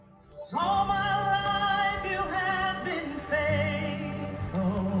all my life you have been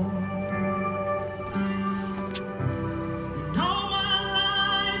faithful. And all my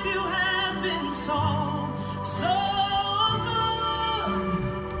life you have been so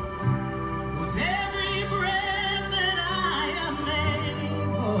good. With every breath that I am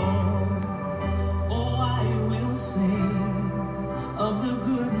able, oh, I will sing of the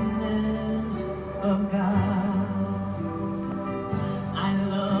goodness of God. I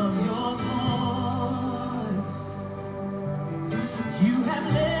love your voice. You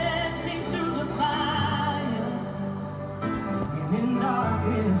have led me through the fire, and in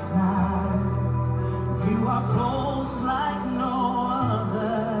darkest night, you are close like no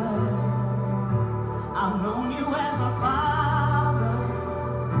other. I've known you as a father,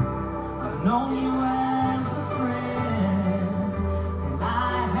 I've known you as a friend, and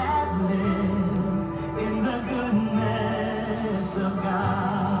I have lived in the goodness of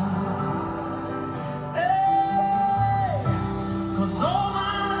God. Hey, 'cause all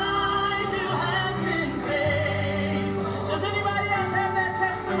my life you have been faithful. Does anybody else have that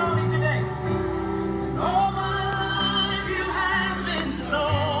testimony today? All my life you have been so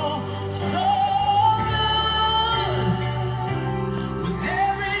good. With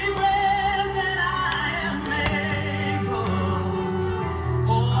every breath that I am able,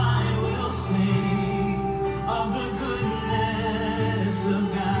 oh, I will sing of the goodness of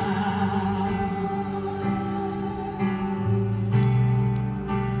God.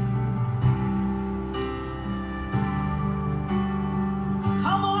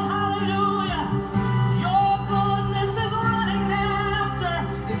 Come on, hallelujah. Your goodness is running after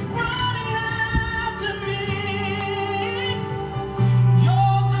me.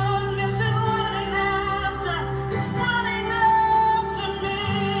 Your goodness is running after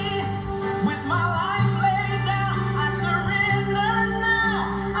me. With my life laid down, I surrender now.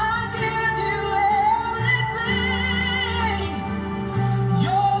 I give you everything.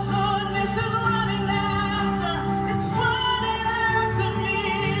 Your goodness is running after me.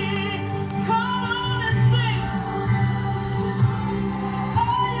 Come on and sing.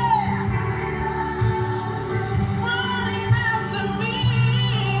 Oh yeah, it's running after me.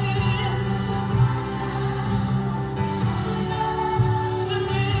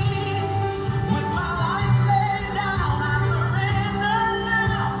 With my life laid down, I surrender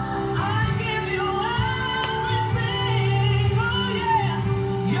now. I give you everything. Oh yeah,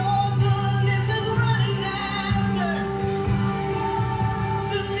 your goodness is running after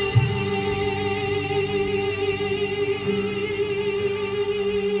me.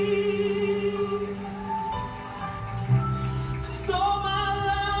 So my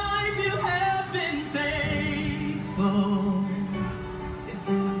life you have been faithful.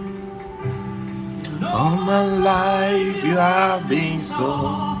 All my life you have been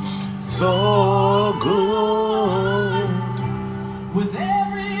so good. With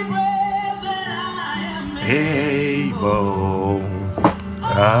every breath that I am Able,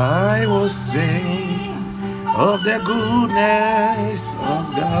 I will sing of the goodness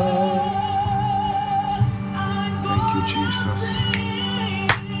of God. Thank you, Jesus.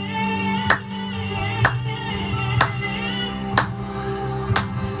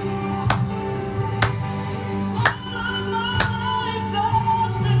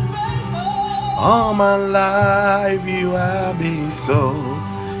 All my life you have been so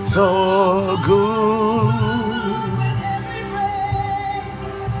good.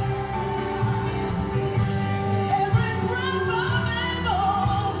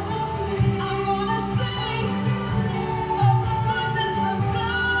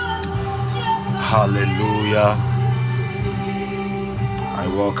 Hallelujah. I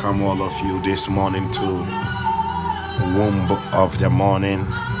welcome all of you this morning to Womb of the Morning.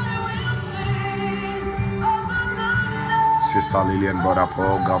 Sister Lillian, Brother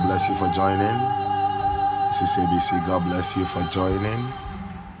Paul, God bless you for joining. Sister ABC, God bless you for joining.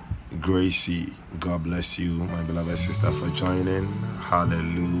 Gracie, God bless you, my beloved sister, for joining.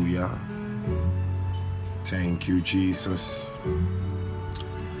 Hallelujah. Thank you, Jesus.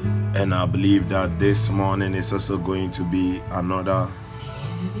 And I believe that this morning is also going to be another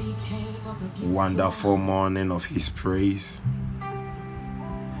wonderful morning of His praise.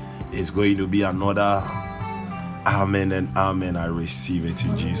 It's going to be another amen and amen. I receive it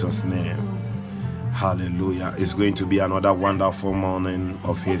in Jesus' name. Hallelujah. It's going to be another wonderful morning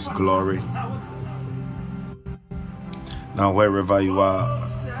of His glory. Now, wherever you are,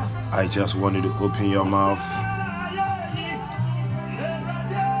 I just want you to open your mouth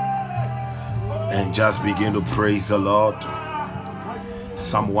and just begin to praise the Lord.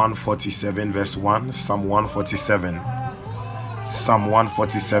 Psalm 147 verse 1. Psalm 147. Psalm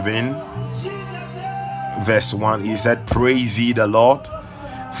 147 verse 1. He said, praise ye the Lord,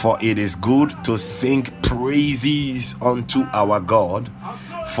 for it is good to sing praises unto our God,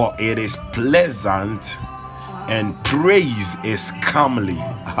 for it is pleasant, and praise is comely.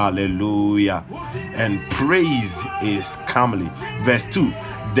 Hallelujah. And praise is comely. Verse 2.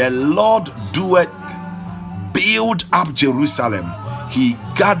 The Lord doeth build up Jerusalem. He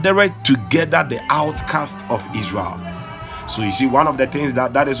gathereth together the outcast of Israel. So you see, one of the things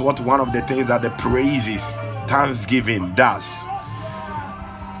that the praises, thanksgiving does.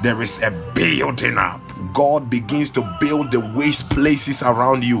 There is a building up. God begins to build the waste places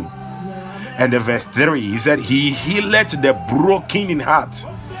around you. And the verse 3, he said, he healeth the broken in heart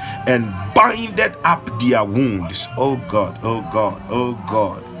and bindeth up their wounds. Oh God, oh God, oh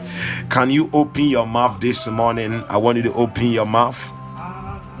God. Can you open your mouth this morning? I want you to open your mouth.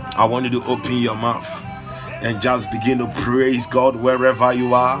 I want you to open your mouth and just begin to praise God wherever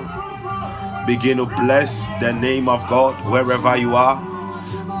you are. Begin to bless the name of God wherever you are.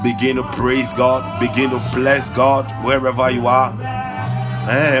 Begin to praise God. Begin to bless God wherever you are.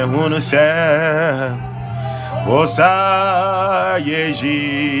 I want to say, Wosa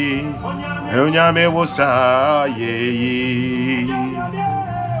yeji, Unyame wosa yeji,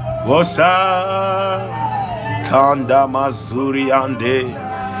 Wosa kanda mazuri ande.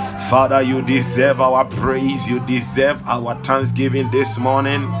 Father, you deserve our praise. You deserve our thanksgiving this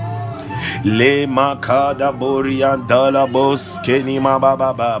morning. Le makada borian dalabos kenima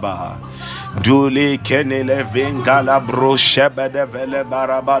baba baba. Duli kenele vingala bro shebede vele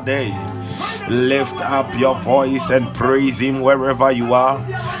barabade. Lift up your voice and praise him wherever you are.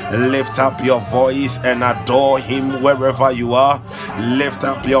 Lift up your voice and adore him wherever you are. Lift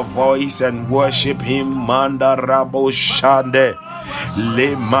up your voice and worship him. Manda rabo shande.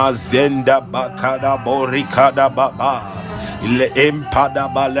 Le mazenda bakada borikada baba. Le empada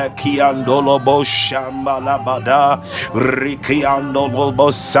balaki andolobo shambala bada riki andolobo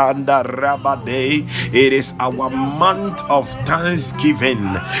sanda rabade. It is our month of thanksgiving.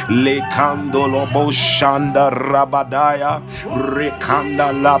 Le kandolobo shanda rabadaya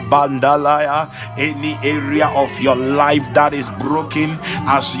rekanda la bandalaya. Any area of your life that is broken,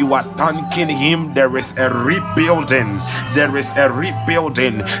 as you are thanking him, there is a rebuilding. There is a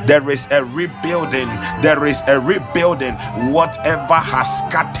rebuilding. There is a rebuilding. There is a rebuilding. Whatever has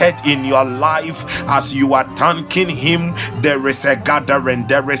scattered in your life, as you are thanking him, there is a gathering.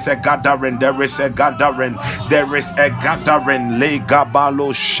 There is a gathering. There is a gathering. There is a gathering. Le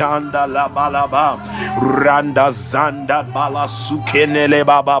gabalo shanda la balaba randa zanda bala sukenele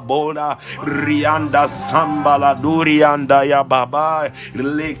baba bola rianda sambala durianda ya baba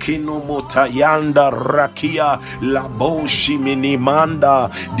lekino motayanda rakia la boshi minimanda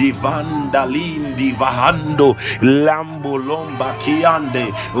divanda lindi vahando lambo lomba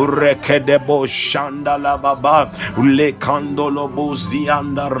kiande rekedebo shanda la baba lekando lobo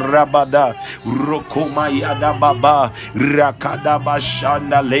zianda rabada rokoma yada baba rakada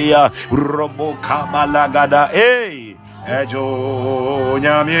bashanda leya robo kabalagada ejo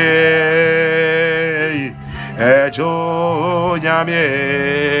nyamie ejo nyamie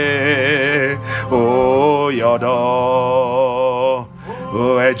o yodo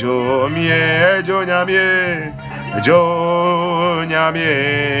o ejo mie ejo nyamie ejo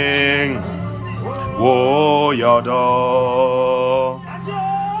nyamie o yodo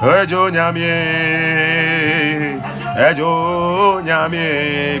ejo nyamie ejo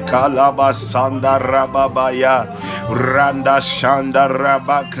nyamie kalabasanda rababaya randa shanda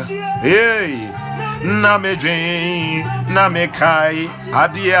rabaka Namedrin, Namekai,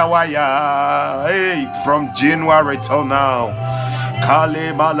 Adiawaya, from January till now.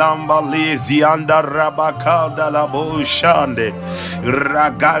 Kale malamba lazy anda rabaka da la boshande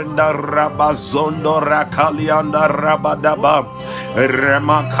raganda rabazondo rakali anda rabadaba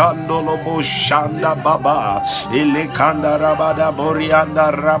remakando lobo shanda baba ilikanda rabada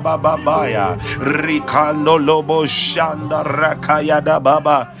borianda rabababaya rikando lobo shanda rakaya da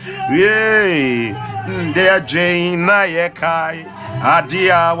baba Dea Jane Yekai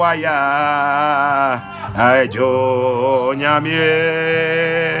Adia Waya Ejo Nyamie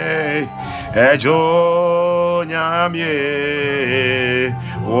Ejo Nyamie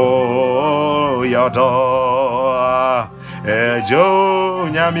O Yodo Ejo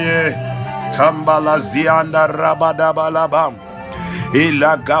Nyamie Kambala Zianda Rabada Balabam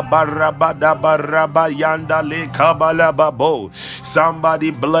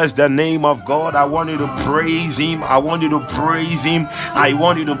Somebody bless the name of God. I want you to praise him. I want you to praise him. I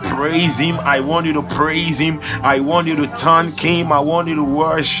want you to praise him. I want you to praise him. I want you to thank him. I want you to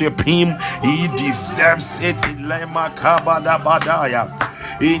worship him. He deserves it. In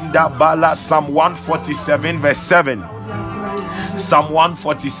the Bala, Psalm 147 verse 7. Psalm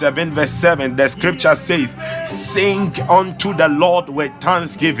 147 verse 7, the scripture says, sing unto the Lord with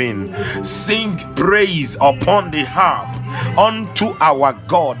thanksgiving, sing praise upon the harp unto our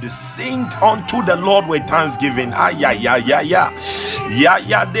God, sing unto the Lord with thanksgiving. Ya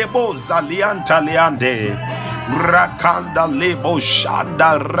debo zalianta leande rakanda lebo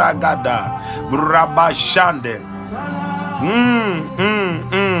shanda ragada brabashande.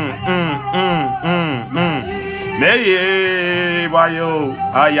 Meye wayo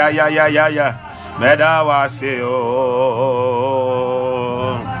ayayayaya medawaseo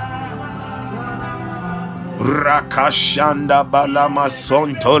Rakashanda balama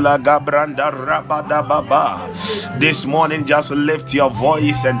sontola gabranda rabada baba. This morning just lift your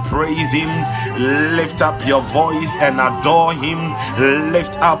voice and praise him. Lift up your voice and adore him.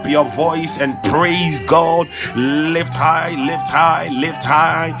 Lift up your voice and praise God. Lift high, lift high, lift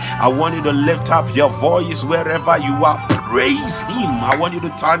high. I want you to lift up your voice wherever you are. Praise him. I want you to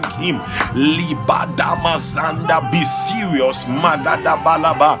thank him. Libada mazanda, be serious. Magada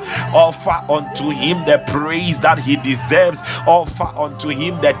balaba. Offer unto him the praise that he deserves. Offer unto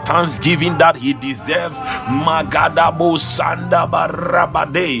him the thanksgiving that he deserves. Magada bo sanda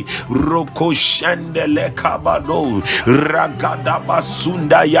barabade roko shendele kabado ragada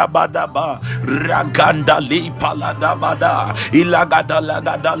basunda yabadaba raganda li paladabada ilagada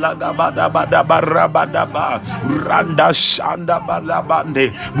lagada lagabada bada barabadaba randa shanda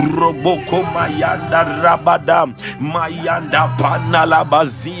balabande roboko mayanda rabada mayanda panala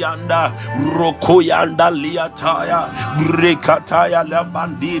bazianda rokoyanda liataya rekataya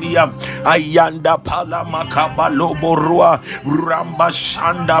labandiria ayanda pala makabaloborua ramba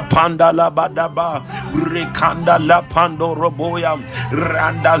shanda panda labadaba rekanda la pando roboya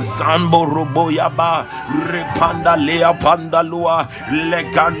randa zambo roboya ba repanda lea pandalua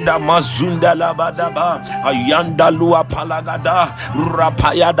leganda mazunda labadaba ayanda lua palagada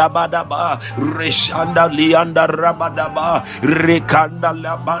rapaya dabadaba reshanda lianda rabadaba rekanda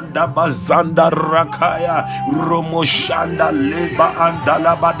labanda bazanda rakaya romoshanda leba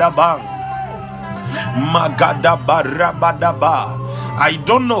andalabadaba magada barabadaba. I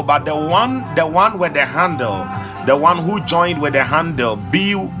don't know, but the one with the handle, the one who joined with the handle,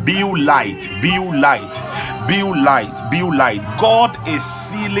 be light. God is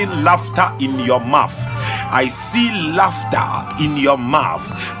sealing laughter in your mouth. I see laughter in your mouth.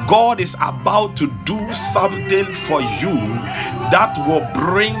 God is about to do something for you that will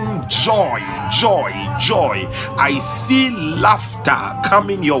bring joy. I see laughter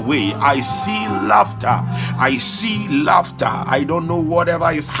coming your way. I see laughter. I don't know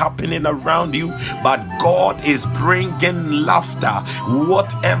whatever is happening around you, but God is bringing laughter.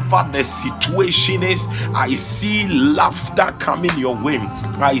 Whatever the situation is, I see laughter coming your way.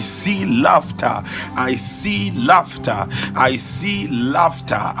 I see laughter.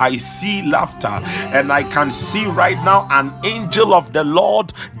 And I can see right now an angel of the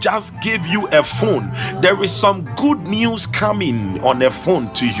Lord just give you a phone. There is some good news coming on a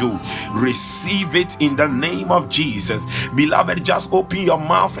phone to you. Receive it in the name of Jesus. Beloved, just open your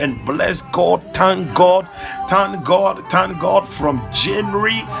mouth and bless God. Thank God from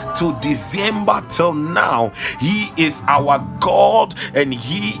January to December till now. He is our God and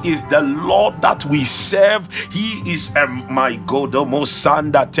he is the Lord that we serve. He is my God,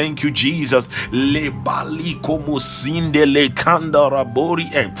 Mosanda. Thank you, Jesus. Le bali como sinde le kandara bori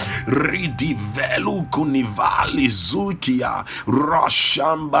ridivelu kunivali zukia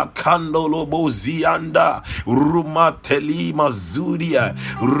rashamba kandolo bozianda rumateli mazuria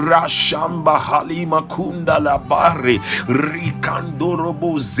rashamba halima kunda la bare rikandoro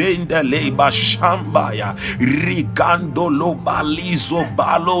bozenda le bashamba ya rikandolo balizo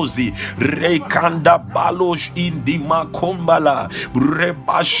balozi rekanda balosh indima kombala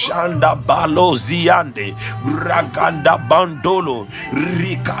rebashanda balozi ande raganda bandolo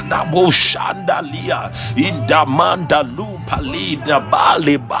rikanda boshanda lia indamanda lupalida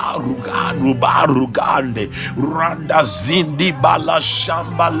bale barugande randa zindi bala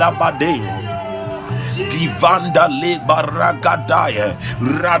shamba labade Givanda le baragadaya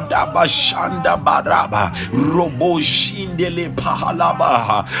radabashanda baraba robo shinde le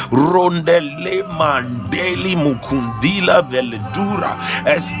pahalaba ronde le mandeli mukundila veledura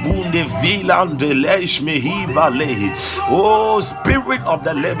esbunde vilande leshmehiva lehi. Oh Spirit of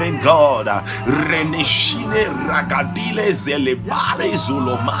the living God, reneshine ragadile zelebare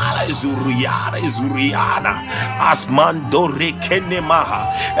zulomare zuriana asmando rekenemaha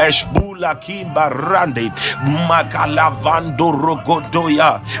eshbula kimba rande makalavando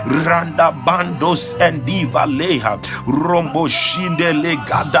rogodoya randa bandos endiva leha rombo shinde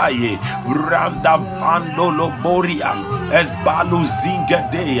legadaye randa vando loborian esbalu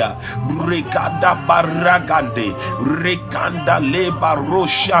zingadeya rekada baragande rekanda leba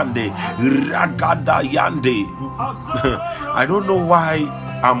roshande ragada yande. I don't know why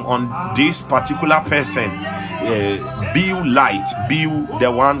I'm on this particular person. Bill Light, Bill,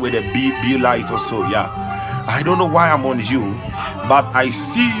 the one with the Bill Light or so, yeah. I don't know why I'm on you, but I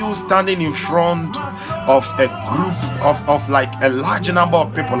see you standing in front of a group of like a large number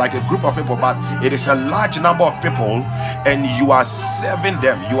of people, like a group of people, but it is a large number of people, and you are serving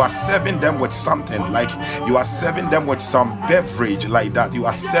them. You are serving them with something, like you are serving them with some beverage like that. You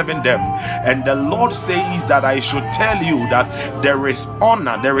are serving them, and the Lord says that I should tell you that there is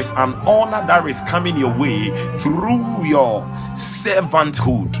honor, there is an honor that is coming your way through your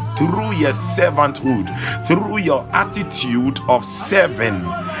servanthood, through your attitude of serving.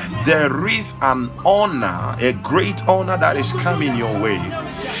 There is an honor, a great honor that is coming your way.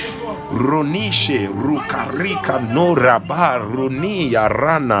 Ronishe rukarika noraba runia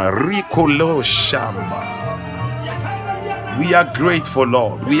rana rikolo shamba. We are grateful,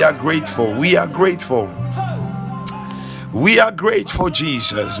 Lord. We are grateful. We are grateful. We are grateful,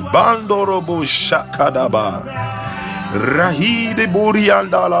 Jesus. Bandorobo shakadaba. Rahide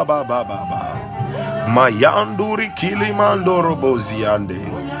buriandala baba baba. Mayanduri kilimandoro boziande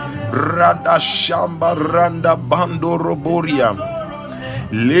rada shamba randa bandoro boria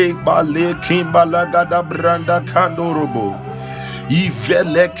leba le kimbalagada branda kandorobo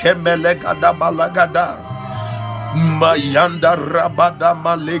ivele kemelegada balagada mayanda rabada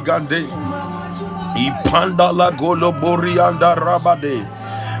malegande ipanda la golo borianda rabade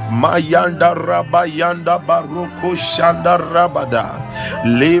mayanda rabayanda baroko shanda rabada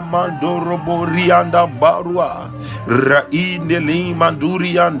le mandoro borianda barua raine le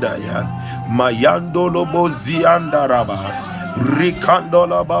mandurianda ya mayando lobo zianda raba rikando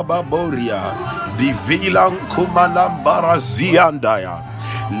la baba boria divilan kumalambara zianda ya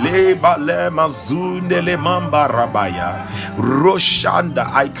leba le mazunde le mambarabaya roshanda.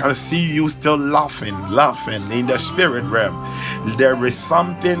 I can see you still laughing in the spirit realm. There is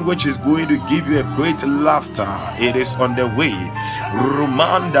something which is going to give you a great laughter. It is on the way.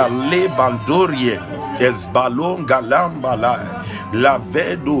 Rumanda le bandorien es balon galambala la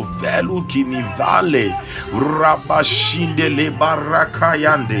vedo velu kinivale rabashinde le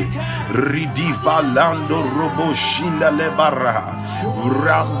barakayande ridivalando roboshinda le barra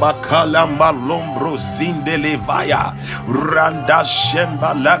ramba kalamba lombro zinde le vaya randa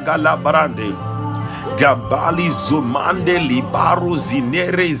shemba laga la brande Gabali zumande libaro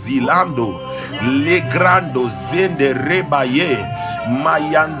zinere zilando legrando zende rebaye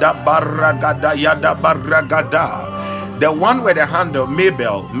mayanda baragada yada baragada. The one with the handle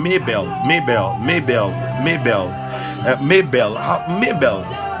Mabel.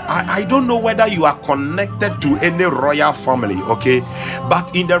 I don't know whether you are connected to any royal family, okay?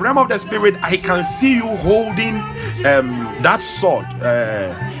 But in the realm of the spirit, I can see you holding that sword.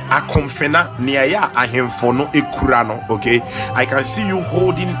 Akomfena niaya ahemfono ekurano, okay? I can see you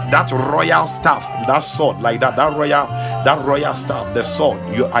holding that royal staff, that sword, like that royal staff, the sword.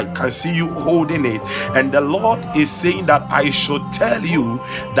 I can see you holding it, and the Lord is saying that I should tell you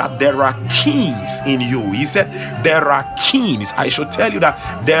that there are kings in you. He said there are kings. I should tell you that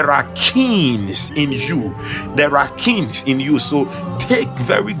there are kings in you. There are kings in you. So take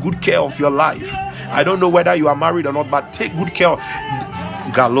very good care of your life. I don't know whether you are married or not, but take good care.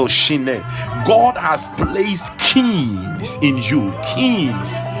 Galoshine. God has placed kings in you.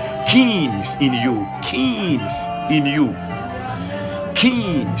 Kings in you. Kings in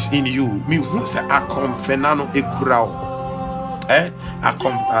you. Me who say akomfenano ekurao.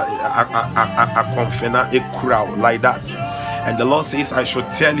 Akomfena ekurao, like that. And the Lord says I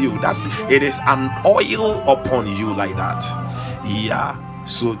should tell you that it is an oil upon you, like that. Yeah.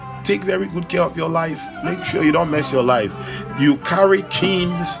 So take very good care of your life. Make sure you don't mess your life. You carry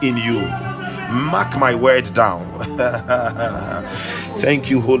kings in you. Mark my word down. Thank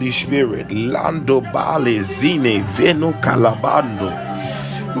you, Holy Spirit. Lando bale zine veno calabando.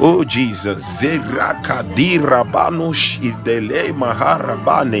 Oh Jesus, Zerakadira Banush Idele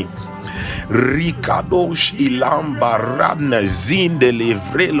Maharabane. Ricados ilamba radna zinde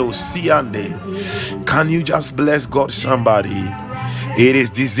livrelo siande. Can you just bless God, somebody? It is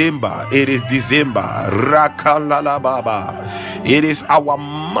December. It is December. Rakalala baba. It is our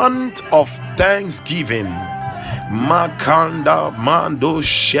month of Thanksgiving. Makanda mando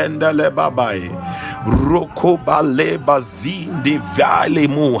shendele babae roko bale bazinde vale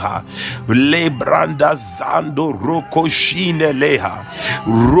muha lebranda zando roko shine leha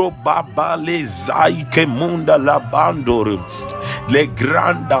roba bale zaike munda labandor le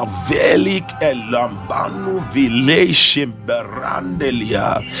granda velik elambanu village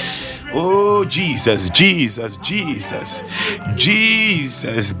berandelia. Oh Jesus, Jesus, Jesus,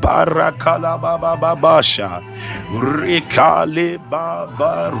 Jesus, Barakala Baba Babasha, Rekale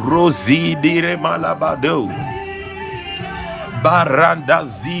Baba Rosi dire Malabado, Baranda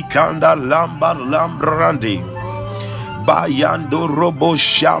Zikanda Lamba Lambrandi, Bayando Robo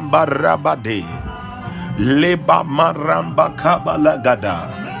Shamba Rabade, Leba Maramba Kabalagada,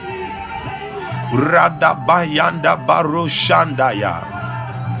 Rada Bayanda Baro Shandaya.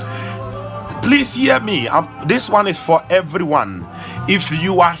 Please hear me. This one is for everyone. If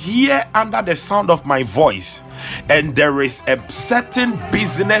you are here under the sound of my voice and there is a certain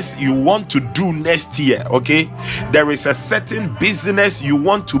business you want to do next year, okay? There is a certain business you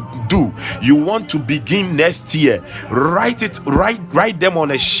want to do, you want to begin next year. Write them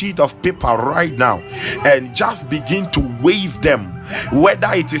on a sheet of paper right now and just begin to wave them.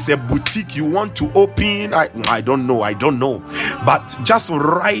 Whether it is a boutique you want to open, I don't know, but just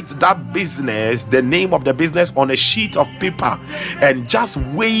write that business, the name of the business, on a sheet of paper and just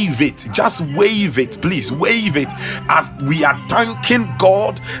wave it. Please wave it as we are thanking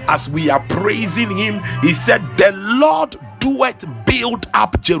God, as we are praising him. He said, the Lord doeth build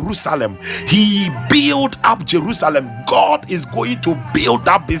up Jerusalem. He built up Jerusalem. God is going to build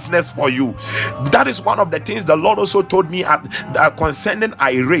that business for you. That is one of the things the Lord also told me concerning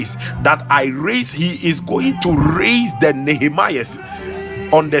that he is going to raise the Nehemiahs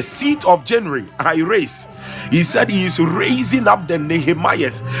on the seat of January. He said he is raising up the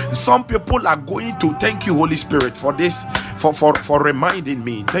Nehemiahs. Some people are going to thank you, Holy Spirit, for this, for reminding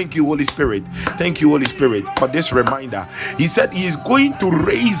me. Thank you, Holy Spirit. Thank you, Holy Spirit, for this reminder. He said he is going to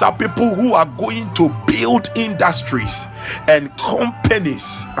raise up people who are going to build industries and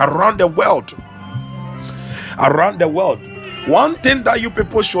companies around the world. One thing that you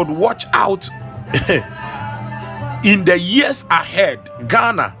people should watch out in the years ahead,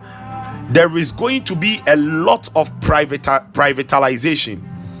 Ghana, there is going to be a lot of privatization.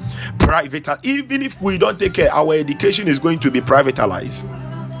 Even if we don't take care, our education is going to be privatized.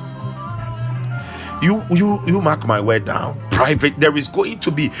 You mark my word down. There is going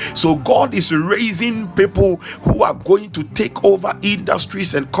to be. So God is raising people who are going to take over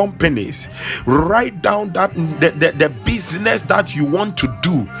industries and companies. Write down that the business that you want to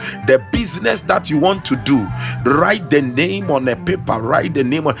do, write the name on a paper,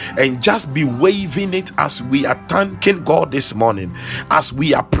 and just be waving it as we are thanking God this morning, as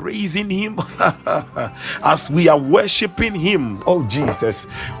we are praising him, as we are worshiping him. Oh Jesus,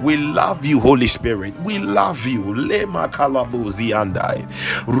 we love you, Holy Spirit. We love you. Lema kalabuzi andai.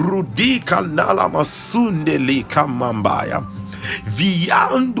 Rudi kanala masunde li kamambaya.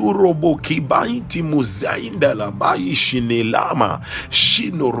 Viandu robo kibainti muzainda la bayi shinelama.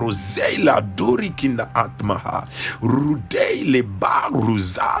 Shino rozela dori kinda atmaha. Rudele ba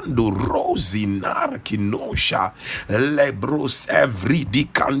ruzando rosi nar kinosha. Lebros every di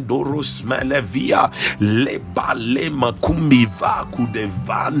kandoros melevia. Leba lema kumbi vaku de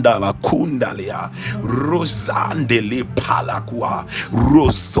vanda la kundalia. Rosande le palakua.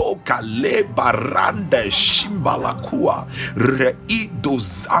 Rozoka le barande shimbalakua. Reido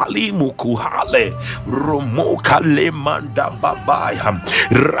zali mukuhale romoka le manda babaya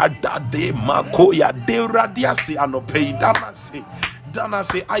radade makoya de radiasi anopeidamase. Dana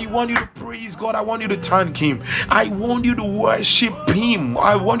say, I want you to praise God. I want you to thank him. I want you to worship him.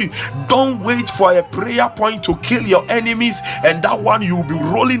 Don't wait for a prayer point to kill your enemies and that one you'll be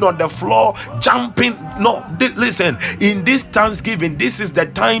rolling on the floor, jumping. No, listen, in this Thanksgiving, this is the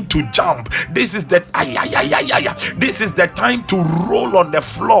time to jump. This is the this is the time to roll on the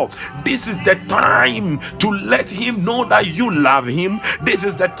floor. This is the time to let him know that you love him. This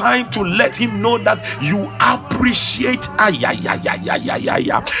is the time to let him know that you appreciate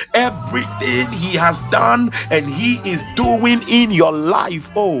everything he has done and he is doing in your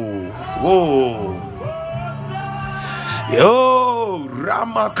life.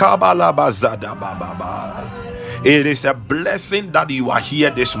 Rama Kabala Bazada Baba. It is a blessing that you are here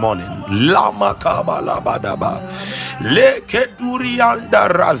this morning. Lama kabalabadaba. Lekedurianda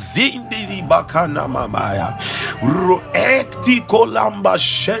razindi bakana mamaya. Roekti kolamba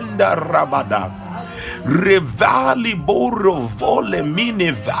shenda rabada. Revali boro vole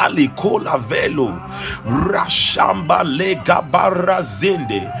mine vali kola velo rashamba lega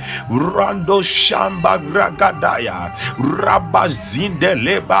barazende rando shamba gragadaya rabazinde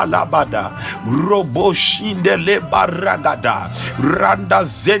leba labada robo shinde leba ragada randa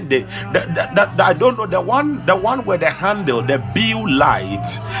zende. I don't know, the one with the handle, the bill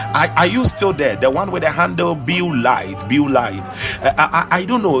light. Are you still there? The one with the handle, bill light. I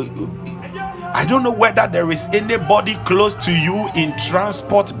don't know. I don't know whether there is anybody close to you in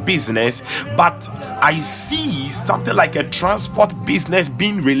transport business, but I see something like a transport business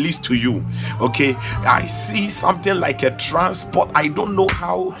being released to you. Okay, I see something like a transport. I don't know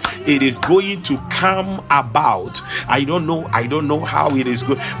how it is going to come about. I don't know how it is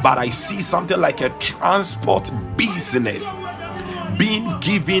going, but I see something like a transport business being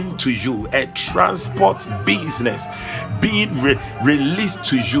given to you, a transport business being released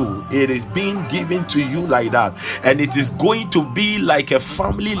to you. It is being given to you like that, and it is going to be like a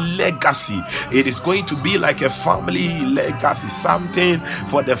family legacy. It is going to be like a family legacy, something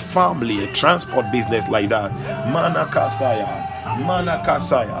for the family, a transport business like that. Manakasaya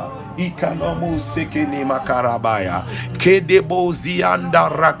Ikanomu sekene makarabaya kedebo zianda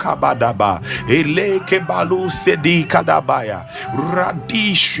rakabadaba eleke balu sedi kadabaya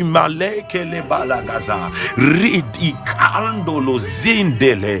radish maleke le balagaza ridi kandolo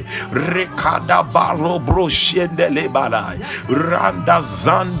zindele rekada baro broshendele balai randa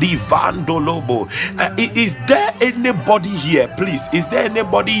zandi vandolobo. Is there anybody here, please? Is there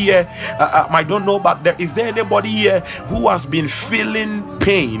anybody here? I don't know, but is there anybody here who has been feeling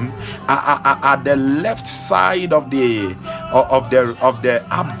pain at the left side of the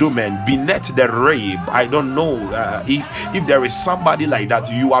abdomen, beneath the rib? I don't know if there is somebody like that.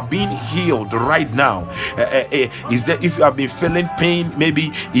 You are being healed right now. Is there, if you have been feeling pain,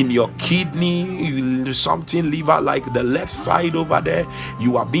 maybe in your kidney, something, liver, like the left side over there,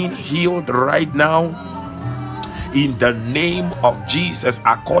 you are being healed right now in the name of Jesus,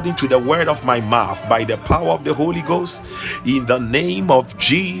 according to the word of my mouth, by the power of the Holy Ghost, in the name of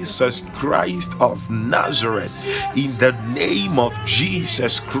Jesus Christ of Nazareth, in the name of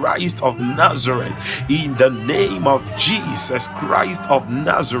Jesus Christ of Nazareth, in the name of Jesus Christ of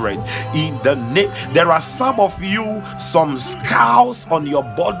Nazareth, in the name. There are some of you, some scars on your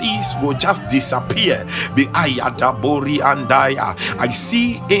bodies will just disappear. I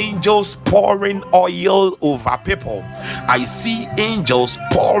see angels pouring oil over people. I see angels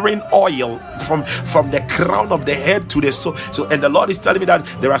pouring oil from the crown of the head to the soul. So, and the Lord is telling me that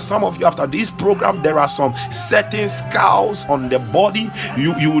there are some of you, after this program, there are some certain scars on the body.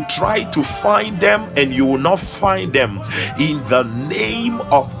 You will try to find them and you will not find them. In the name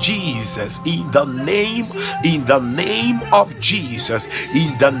of Jesus, in the name of Jesus,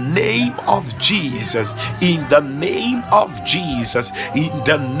 in the name of Jesus, in the name of Jesus, in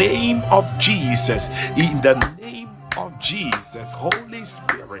the name of Jesus, in the name of Jesus. Holy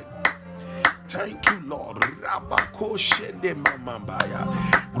Spirit, thank you, Lord. Rabako shende mamambaya.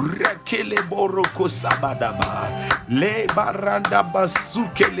 Rekele boroko sabadaba. Le baranda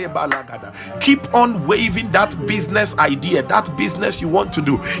basuke le balagada. Keep on waving that business idea, that business you want to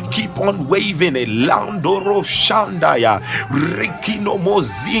do. Keep on waving it. Landoro shandaya. Rikino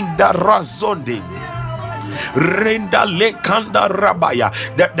mozinda razonde. Renda lekanda rabaya.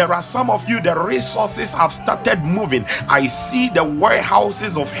 There are some of you, the resources have started moving. I see the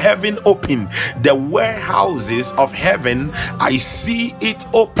warehouses of heaven open. The warehouses of heaven, I see it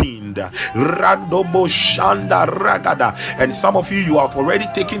opened. Randobo shanda ragada. And some of you have already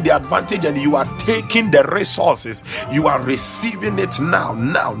taken the advantage and you are taking the resources. You are receiving it now.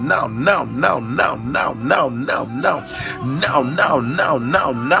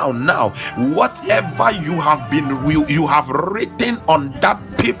 Whatever you have written on that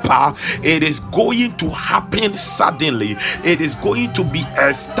paper, it is going to happen suddenly. It is going to be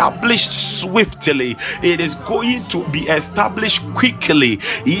established swiftly. It is going to be established quickly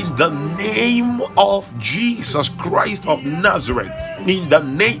in the name of Jesus Christ of Nazareth. In the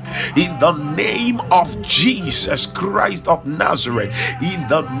name of Jesus Christ of Nazareth. In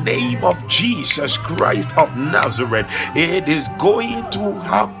the name of Jesus Christ of Nazareth. It is going to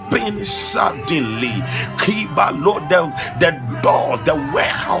happen suddenly. The doors, the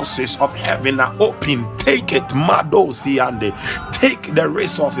warehouses of heaven are open. Take it, Madosi, and take the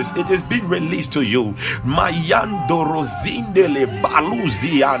resources. It is being released to you. Mayando Rosindele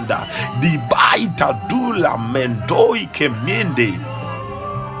Baluzianda, the Baita Dula Mendoi Kemende.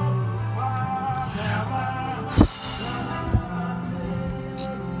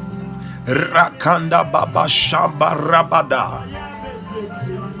 Rakanda Baba Shamba Rabada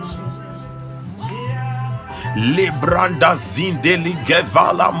Libranda Zindeli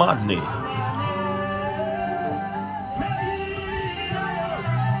Gevala Mane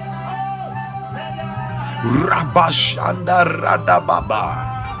Rabashanda Radababa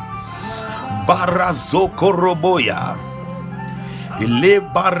Barazoko Roboya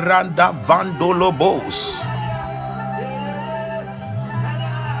Lebaranda Vandolobos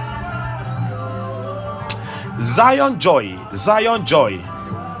Zion Joy.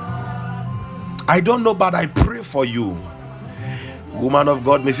 I don't know, but I pray for you. Woman of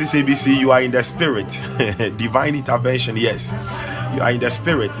God, Mrs. ABC, you are in the spirit. Divine intervention, yes. You are in the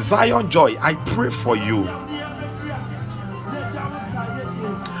spirit. Zion Joy, I pray for you.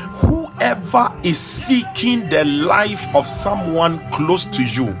 Whoever is seeking the life of someone close to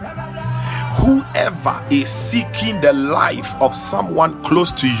you, whoever is seeking the life of someone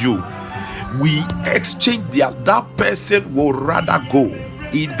close to you, we exchange that person will rather go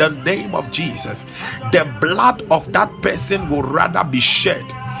in the name of Jesus. The blood of that person will rather be shed,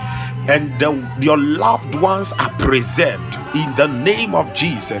 and your loved ones are preserved in the name of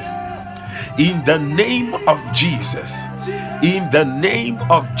Jesus. In the name of Jesus. In the name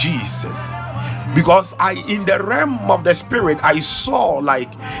of Jesus. Because in the realm of the spirit, I saw like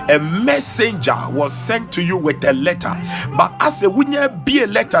a messenger was sent to you with a letter, but as a wouldn't be a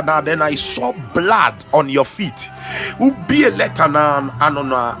letter now, then I saw blood on your feet. Would be a letter now,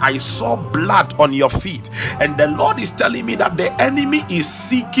 and I saw blood on your feet, and the Lord is telling me that the enemy is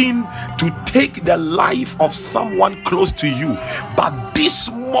seeking to take the life of someone close to you, but this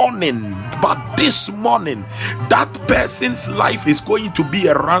morning, that person's life is going to be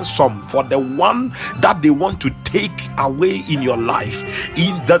a ransom for the one that they want to take away in your life.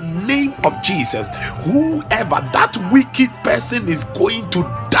 In the name of Jesus, whoever that wicked person is going to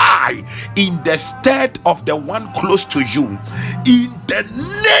die in the stead of the one close to you, in the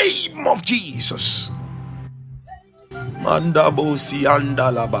name of Jesus. Mandabosi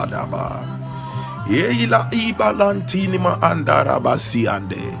andalabadaba yeila ibalantinima andarabasi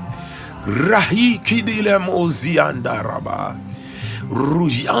ande rahi kidile mozi andaraba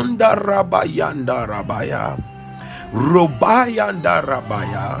ruyanda rabayanda rabaya robayanda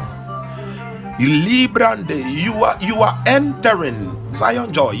rabaya Librande, you are entering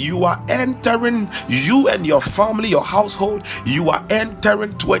Zion Joy. You are entering, you and your family, your household. You are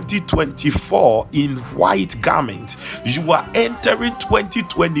entering 2024 in white garments. You are entering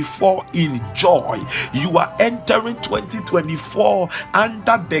 2024 in joy. You are entering 2024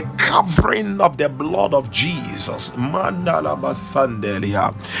 under the covering of the blood of Jesus.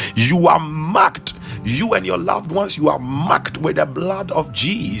 Mandalabasandelia. You are marked. You and your loved ones, you are marked with the blood of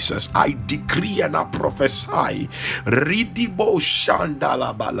Jesus. I decree and I prophesy. Ridibo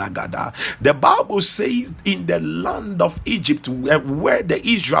Shandala Balagada. The Bible says in the land of Egypt, where the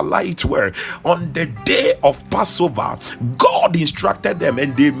Israelites were, on the day of Passover, God instructed them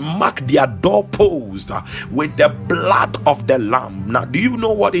and they marked their doorpost with the blood of the lamb. Now, do you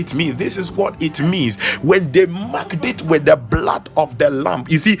know what it means? This is what it means when they marked it with the blood of the lamb.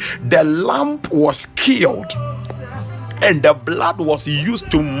 You see, the lamb was killed and the blood was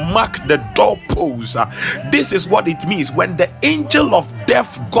used to mark the doorpost. This is what it means when the angel of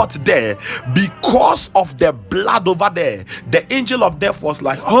death got there, because of the blood over there. The angel of death was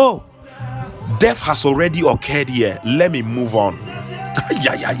like, oh, death has already occurred here, let me move on.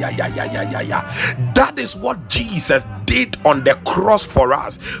 That is what Jesus did on the cross for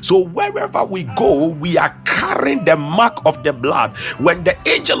us. So wherever we go, we are carrying the mark of the blood. When the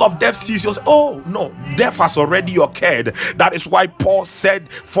angel of death sees us, oh no, death has already occurred. That is why Paul said,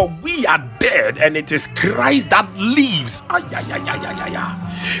 for we are dead and it is Christ that lives.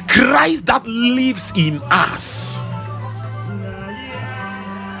 Christ that lives in us.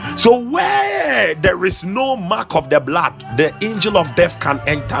 So where there is no mark of the blood, the angel of death can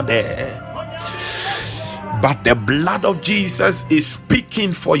enter there. But the blood of Jesus is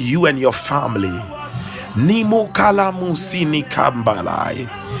speaking for you and your family. Nimo kalamusini kambalai.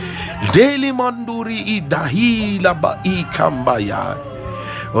 Deli manduri idahila ba ikambaya.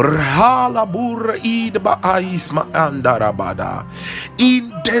 Rhala bur idba aisma andarabada.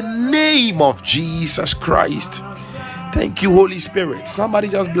 In the name of Jesus Christ. Thank you, Holy Spirit. Somebody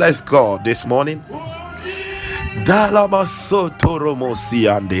just bless God this morning. Dalamasotoromosi.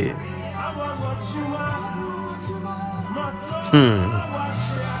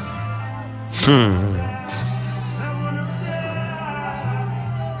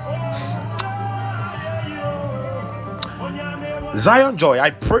 Zion Joy,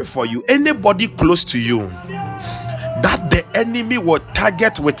 I pray for you. Anybody close to you that the enemy will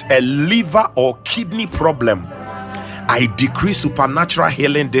target with a liver or kidney problem, I decree supernatural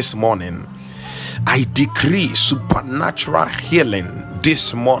healing this morning. I decree supernatural healing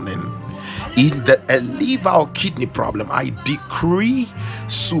this morning. In the liver or kidney problem, I decree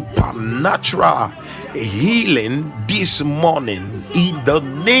supernatural healing this morning in the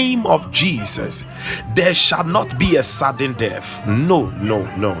name of Jesus. There shall not be a sudden death. No.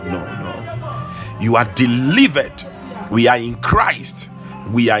 You are delivered. We are in Christ.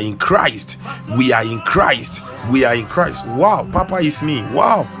 We are in Christ. We are in Christ. We are in Christ. Wow, Papa is me.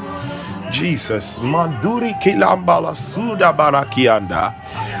 Wow. Jesus. Manduri kilambala suda barakianda.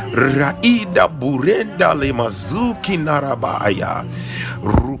 Raida burenda le mazuki narabaya.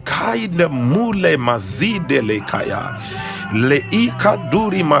 Rukaida mule mazide le kaya. Le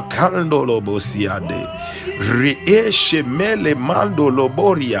ikaduri makando lobosiade. Reeshe mele mando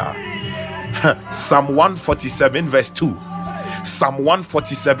loboria. Psalm 147 verse 2. Psalm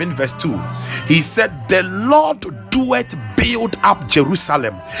 147 verse 2. He said, the Lord doeth build up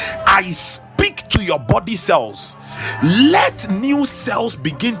Jerusalem. I speak to your body cells. Let new cells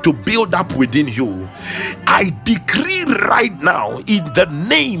begin to build up within you. I decree right now in the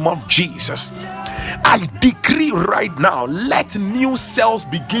name of Jesus. I decree right now, let new cells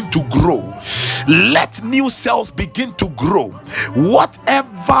begin to grow. Let new cells begin to grow.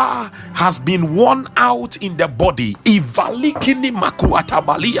 Whatever has been worn out in the body, ivalikini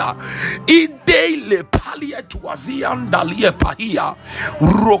makuatabalia, idele palia tuazianda lie pahia,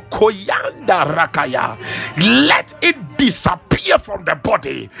 rokoyanda rakaya. Let it disappear from the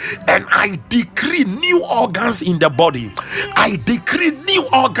body, and I decree new organs in the body. I decree new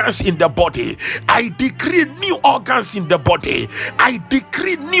organs in the body. I decree new organs in the body. I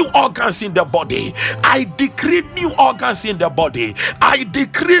decree new organs in the body. I decree new organs in the body. I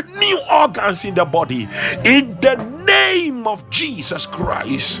decree new organs in the body. In the name of Jesus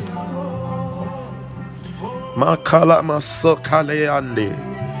Christ. Makala masokale ande.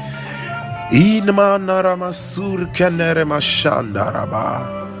 Inma naramasur kenere mashandaraba.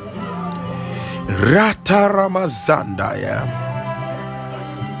 Rata ramazandaya.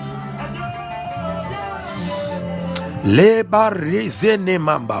 Leba rezene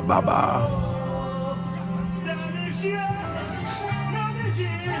mamba baba.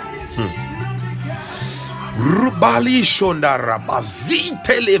 Rubali shondaraba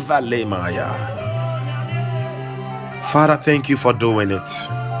zite levale maya. Father, thank you for doing it.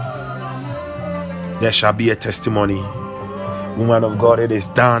 There shall be a testimony. Woman of God, it is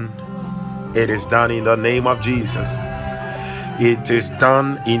done. It is done in the name of Jesus. It is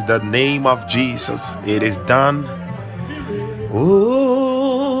done in the name of Jesus. It is done.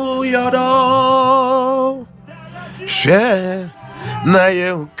 Oh, yada. She na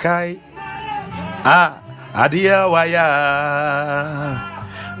yukai. Adia waya.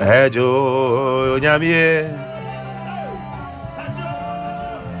 Ejo nyamie.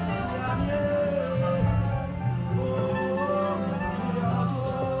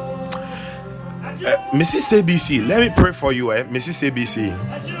 Mrs. ABC, let me pray for you, Mrs. ABC.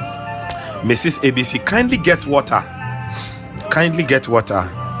 Mrs. ABC, kindly get water. Kindly get water.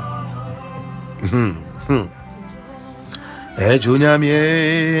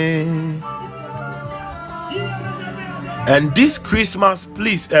 And this Christmas,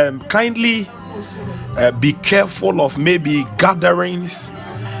 please, kindly be careful of maybe gatherings.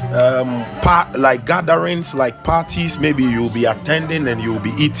 Like gatherings, like parties, maybe you'll be attending and you'll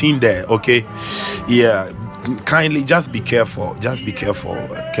be eating there. Okay, yeah, kindly just be careful. Just be careful.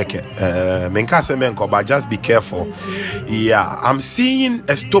 Keke, but just be careful. Yeah, I'm seeing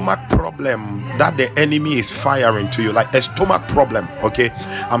a stomach problem that the enemy is firing to you, like a stomach problem. Okay,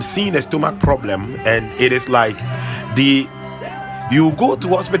 I'm seeing a stomach problem, and it is like you go to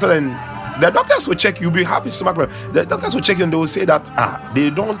hospital and the doctors will check. You'll be having stomach problem. The doctors will check and they will say that they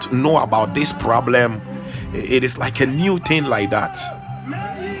don't know about this problem. It is like a new thing like that.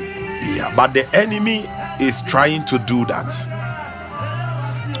 Yeah, but the enemy is trying to do that.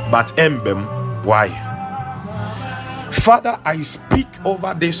 But Embem, why? Father, I speak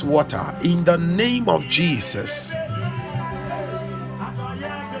over this water in the name of Jesus.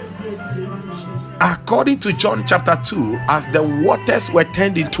 According to John chapter 2, as the waters were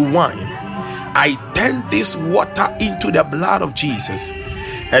turned into wine, I turn this water into the blood of Jesus.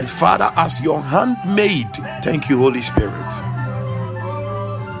 And Father, as your handmaid, thank you, Holy Spirit.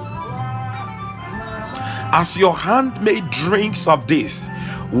 As your handmaid drinks of this,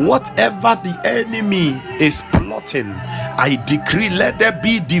 whatever the enemy is plotting, I decree, let there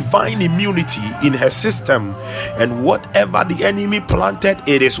be divine immunity in her system, and whatever the enemy planted,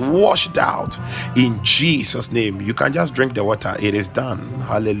 it is washed out in Jesus' name. You can just drink the water. It is done.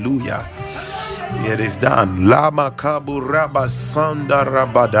 Hallelujah. It is done. Lama kabu raba sanda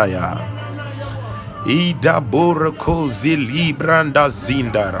rabadaya. Ida boroko zilibranda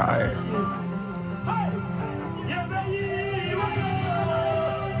zindarai.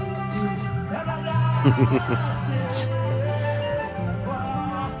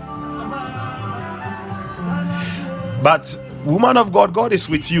 But woman of God, God is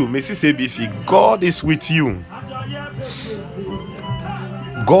with you. Mrs. ABC, God is with you.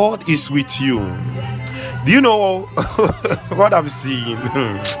 God is with you. Do you know what I'm seeing?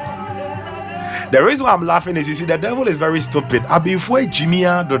 The reason why I'm laughing is, you see, the devil is very stupid. Abefore Jimmy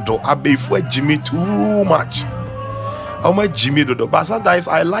Dodo, abefore Jimmy too much. I'm a Jimmy Dodo, but sometimes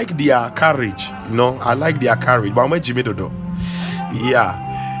I like their courage. You know, I like their courage, but I'm a Jimmy Dodo. Yeah,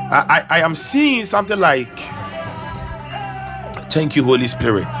 I am seeing something like, thank you, Holy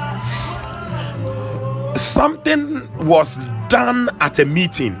Spirit. Something was done at a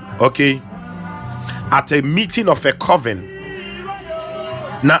meeting, okay? At a meeting of a coven.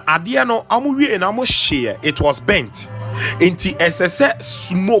 Now, adiano amuwie na mo share, it was bent. Inti SSS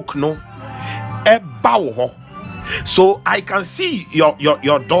smoke no eba wo ho. So I can see your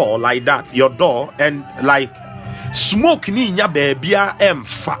door like that, your door, and like smoke ni nya baabia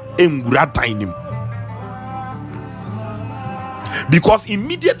emfa engura dining. Because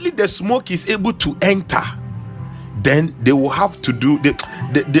immediately the smoke is able to enter, then they will have to do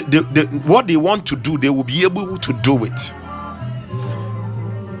what they want to do. They will be able to do it.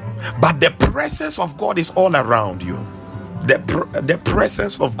 But the presence of God is all around you. The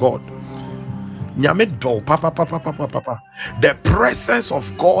presence of God. The presence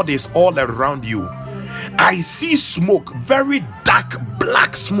of God is all around you. I see smoke, very dark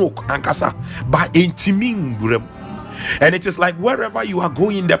black smoke, but and it is like wherever you are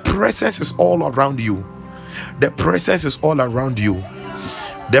going, the presence is all around you. The presence is all around you.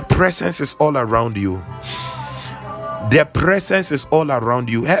 The presence is all around you. The presence is all around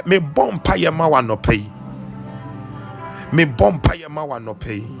you. Me bompa ya mawa no pay. Me bompa ya mawa no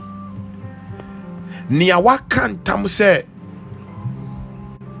pay. Ni awakan tam se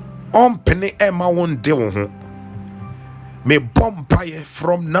ompene e ma won de wo ho. Me bompa ye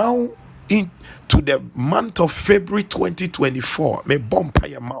from now into the month of February 2024. Me bompa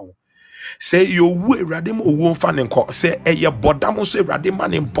ya mawa. Say you wu erade mo wo fa ne nko. Say eye bodam so erade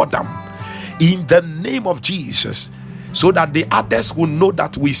man in bodam. In the name of Jesus. So that the others will know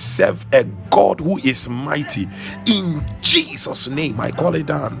that we serve a God who is mighty. In Jesus' name, I call it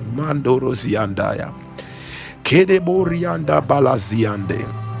down. Mandoro ziandaya. Kedeborianda balaziande.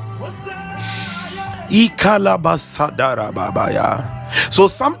 Ikalabasadara babaya. So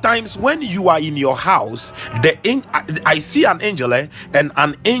sometimes when you are in your house, I see an angel, and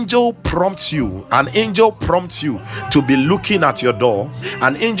an angel prompts you. An angel prompts you to be looking at your door.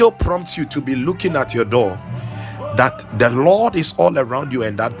 An angel prompts you to be looking at your door. That the Lord is all around you,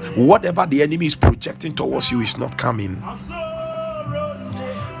 and that whatever the enemy is projecting towards you is not coming.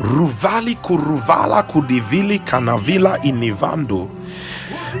 Ruvali kuruvala kudivili kanavila inivando.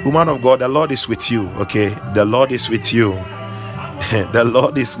 Woman of God, the Lord is with you. Okay, the Lord is with you. The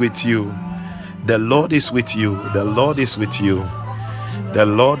Lord is with you. The Lord is with you. The Lord is with you. The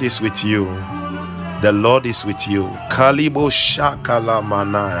Lord is with you. The Lord is with you. Kalibo shakala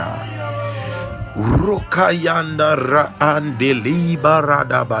manaya. Rokayanda ra andeli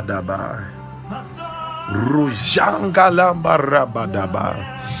barada badaba. Rujangalamba rabadaba.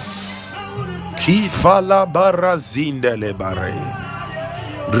 Kifala barazindele bare.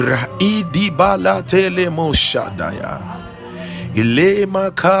 Raidi bala tele moshadaya.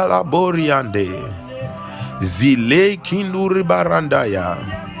 Ilema kala boriande. Zile kinduri barandaya.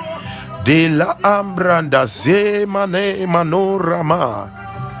 De la ambranda zemane manorama.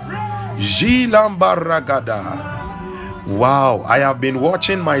 Jilambaragada. Wow, I have been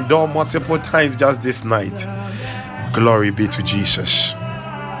watching my door multiple times just this night. Glory be to Jesus.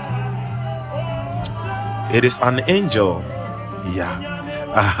 It is an angel. Yeah.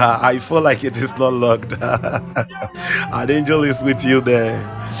 I feel like it is not locked. An angel is with you there.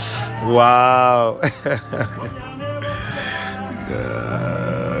 Wow.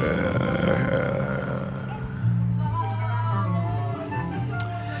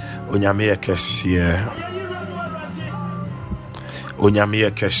 Onyame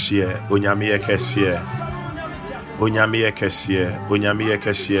Onyame kesiye, onyame kesiye, onyame kesiye, onyame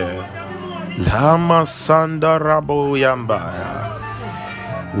kesiye. Lama sanda rabo yambaya.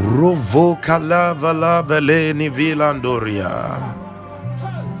 Rovo kalava la veleni vilandoria.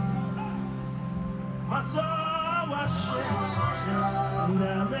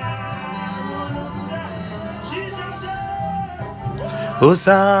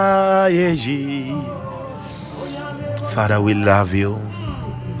 Osayeji. Father, we love you.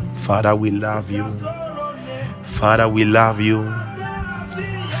 Father, we love you. Father, we love you.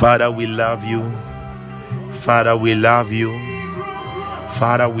 Father, we love you. Father, we love you.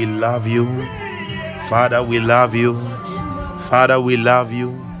 Father, we love you. Father, we love you. Father, we love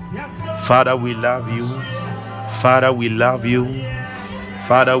you. Father, we love you. Father, we love you.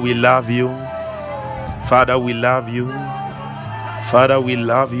 Father, we love you. Father, we love you. Father, we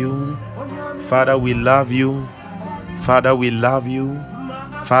love you. Father, we love you. Father, we love you.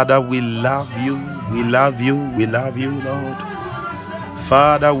 Father, we love you. We love you. We love you, Lord.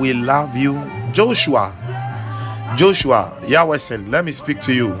 Father, we love you. Joshua, Yahweh said, let me speak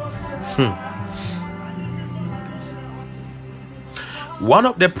to you. One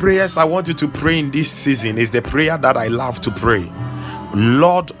of the prayers I want you to pray in this season is the prayer that I love to pray.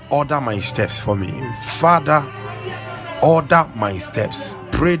 Lord, order my steps for me. Father, order my steps.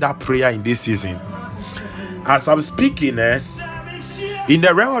 Pray that prayer in this season. As I'm speaking, in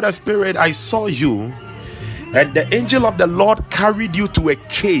the realm of the spirit, I saw you, and the angel of the Lord carried you to a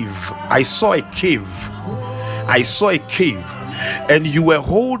cave. I saw a cave, and you were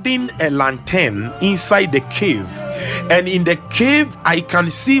holding a lantern inside the cave. And in the cave, I can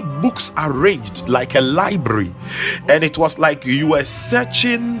see books arranged like a library, and it was like you were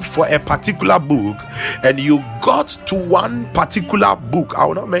searching for a particular book, and you got to one particular book. I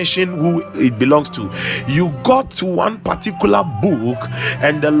will not mention who it belongs to. You got to one particular book,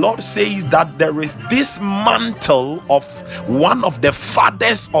 and the Lord says that there is this mantle of one of the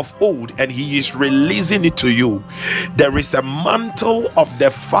fathers of old, and He is releasing it to you. There is a mantle of the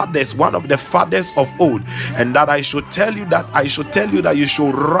fathers, one of the fathers of old, and that I should tell you that you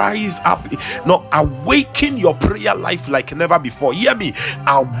should rise up, awaken your prayer life like never before. Hear me.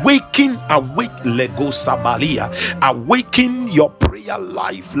 Awaken Lego Sabalia. Awaken your prayer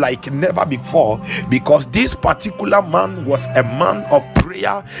life like never before, because this particular man was a man of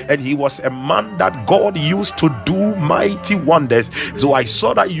prayer, and he was a man that God used to do mighty wonders. So I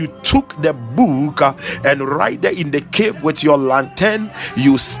saw that you took the book and right there in the cave with your lantern,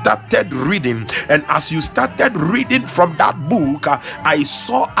 you started reading, and as you started reading from that book, I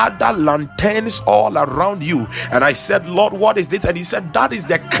saw other lanterns all around you, and I said, Lord, what is this? And He said, that is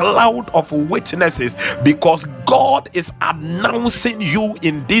the cloud of witnesses, because God is announcing you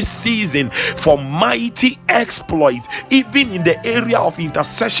in this season for mighty exploits, even in the area of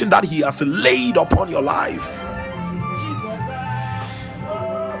intercession that He has laid upon your life.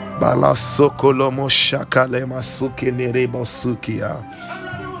 Bala sokolomo shakale masuki nerebo sukia.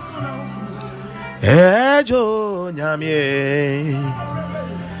 Ejo nyamie.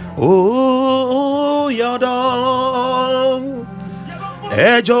 Oh yodon.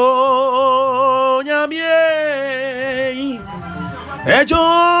 Ejo nyamie.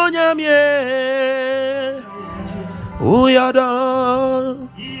 Ejo nyamie. Oh yodon.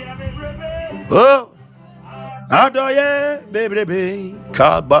 Oh. Adoye baby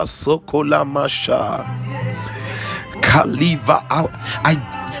kabasokola masha kaliva. I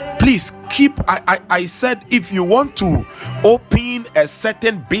please keep. I said, if you want to open a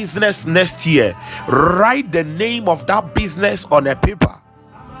certain business next year, write the name of that business on a paper.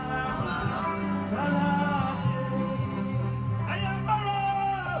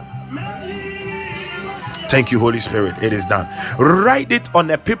 Thank you, Holy Spirit. It is done. Write it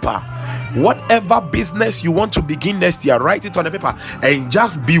on a paper. Whatever business you want to begin next year, write it on a paper and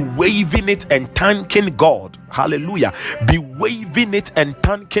just be waving it and thanking God. Hallelujah. Be waving it and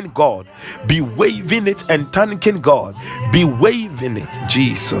thanking God. Be waving it and thanking God. Be waving it,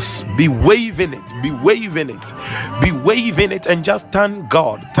 Jesus. Be waving it. Be waving it. Be waving it and just thank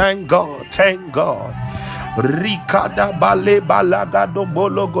God. Thank God. Thank God. Rikada bale balagado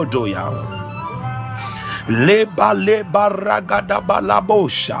bologodoya. Leba ragada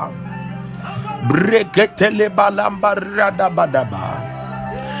balabosha. Breketele balamba radabadaba.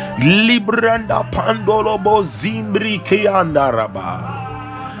 Libranda pandolobo zimbri kiandaraba.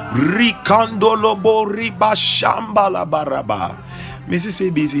 Rikandolobo riba shambala baraba. Mrs.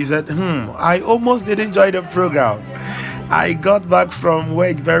 ABC said, I almost didn't join the program. I got back from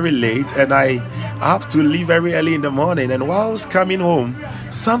work very late and I have to leave very early in the morning. And whilst coming home,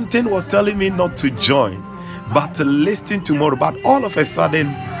 something was telling me not to join. but listen tomorrow. But all of a sudden,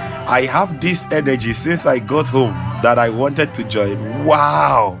 I have this energy since I got home that I wanted to join.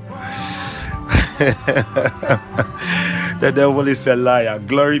 Wow. The devil is a liar.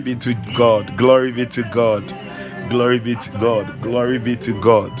 Glory be to God. Glory be to God. Glory be to God. Glory be to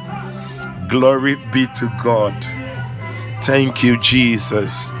God. Glory be to God. Thank you,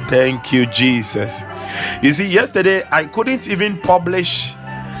 Jesus. Thank you, Jesus. You see, yesterday I couldn't even publish.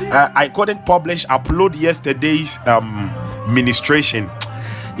 Upload yesterday's ministration.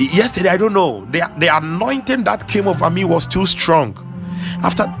 Yesterday, I don't know. The anointing that came over me was too strong.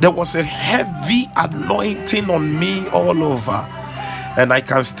 After there was a heavy anointing on me all over, and I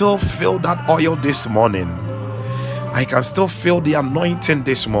can still feel that oil this morning. I can still feel the anointing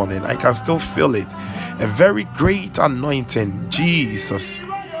this morning. I can still feel it. A very great anointing. Jesus.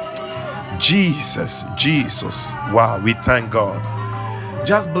 Jesus. Jesus. Wow, we thank God.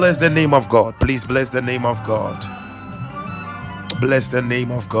 Just bless the name of God. Please bless the name of God. Bless the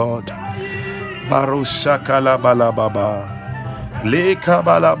name of God. Barushakala balababa. Le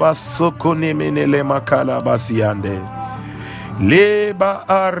kabalaba sokone menele makala basiande. Leba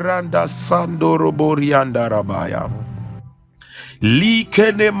aranda sandoro borianda rabaya.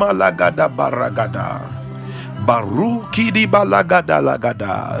 Likene malagada baragada. Baruki di balagada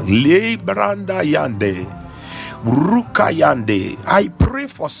lagada. Le branda yande. Rukayande. I pray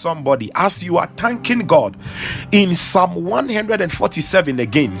for somebody as you are thanking God in Psalm 147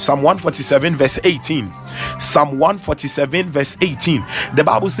 again. Psalm 147 verse 18. Psalm 147 verse 18. The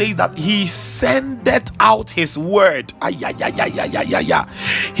Bible says that he sendeth out his word.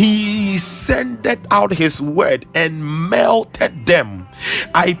 He sendeth out his word and melted them.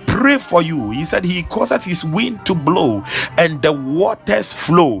 I pray for you. He said he causes his wind to blow and the waters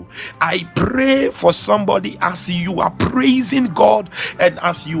flow. I pray for somebody as you are praising God and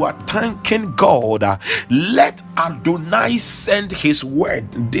as you are thanking God. Let Adonai send his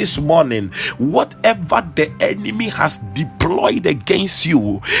word this morning. Whatever the enemy has deployed against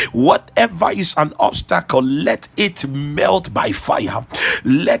you, whatever is an obstacle, let it melt by fire.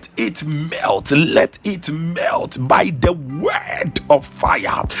 Let it melt. Let it melt by the word of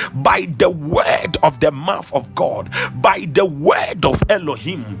fire, by the word of the mouth of God, by the word of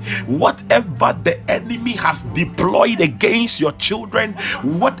Elohim. Whatever the enemy has deployed against your children,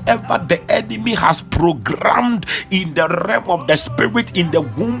 whatever the enemy has programmed in the realm of the spirit, in the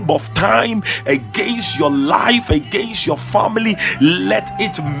womb of time, against your life, against your family, let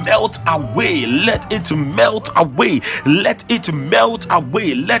it melt away. Let it melt away. Let it melt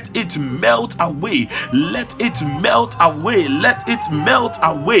away. Let it melt away. Let it melt away. Let it melt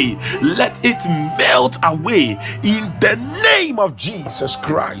away. Let it melt away in the name of Jesus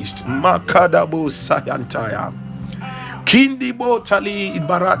Christ. Makadabo Sayantaya. Kindibo Tali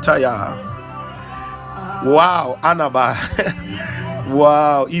Barataya. Wow, Anaba.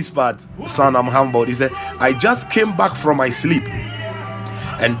 Wow, Ispat, son, I'm humbled. He said, I just came back from my sleep.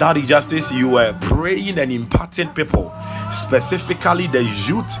 And Daddy Justice, you were praying and imparting people, specifically the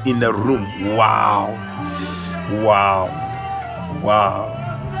youth in the room. Wow. Wow. Wow.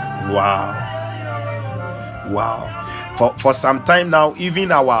 Wow. Wow. For some time now,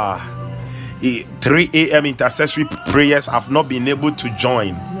 even our 3 a.m. intercessory prayers have not been able to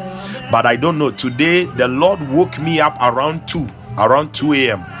join. But I don't know. Today, the Lord woke me up around 2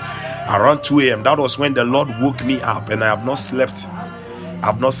 a.m. Around 2 a.m. That was when the Lord woke me up, and I have not slept.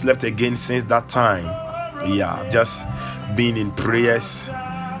 I've not slept again since that time. Yeah, I've just been in prayers.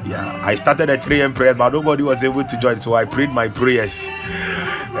 Yeah, I started at 3 a.m. prayers, but nobody was able to join, so I prayed my prayers.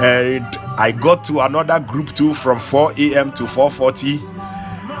 And I got to another group too from 4 a.m. to 4:40.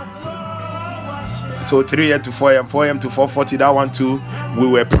 So 3 a.m. to 4 a.m., 4 a.m. to 4:40, that one too, we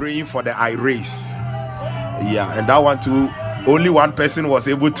were praying for the I race. Yeah, and that one too, only one person was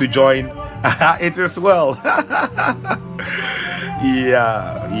able to join. It is well.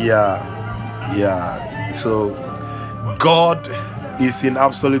 Yeah. So God is in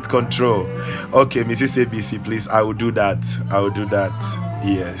absolute control. Okay, Mrs. ABC, please, I will do that.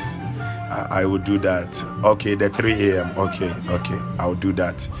 Yes, I will do that. Okay, the 3 a.m. Okay, I will do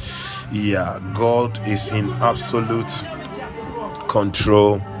that. Yeah, God is in absolute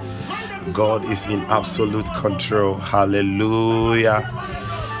control. God is in absolute control. Hallelujah.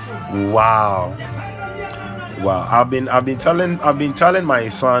 Wow. I've been telling my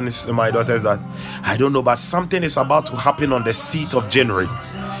sons and my daughters that I don't know, but something is about to happen on the 6th of January.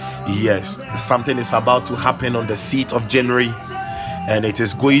 Yes, something is about to happen on the 6th of January, and it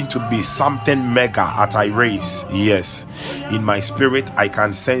is going to be something mega at I race. Yes, in my spirit I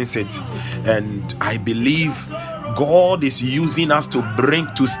can sense it, and I believe God is using us to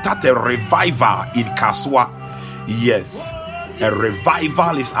start a revival in Kaswa. Yes, a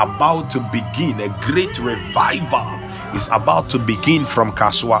revival is about to begin. A great revival is about to begin from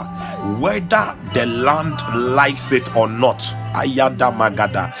Kaswa, whether the land likes it or not. Ayada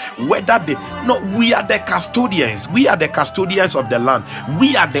Magada. Whether they no, we are the custodians. We are the custodians of the land.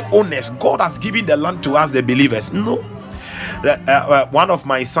 We are the owners. God has given the land to us, the believers. No, one of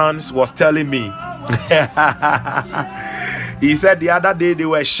my sons was telling me. He said the other day they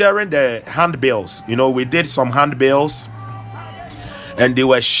were sharing the handbills. You know, we did some handbills, and they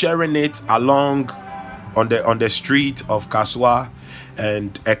were sharing it along on the street of Kaswa,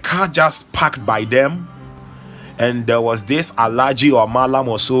 and a car just parked by them, and there was this Alaji or Malam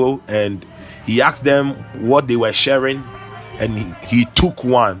or so, and he asked them what they were sharing, and he took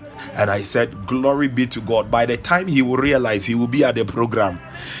one. And I said, glory be to God. By the time he will realize, he will be at the program.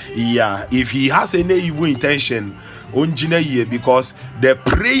 Yeah, if he has any evil intention, because the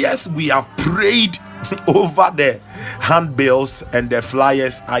prayers we have prayed over the handbills and the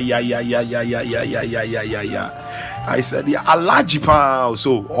flyers, I said, yeah, Alajipa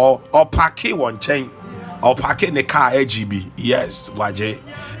so or pake one chain or pake in the car AGB. Yes, Waje,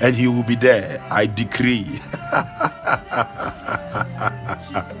 and he will be there. I decree.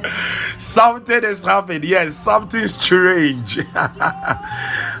 Something is happening. Yes, something strange.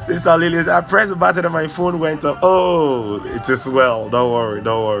 Mr. Lily, I pressed the button and my phone went up. Oh, it is well. Don't worry.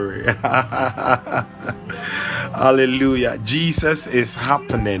 Don't worry. Hallelujah. Jesus is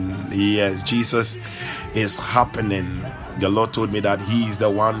happening. Yes, Jesus is happening. The Lord told me that He is the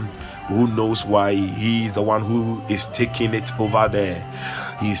one who knows why. He is the one who is taking it over there.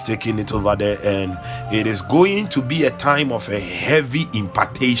 He's taking it over there, and it is going to be a time of a heavy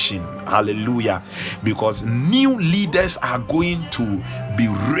impartation. Hallelujah. Because new leaders are going to be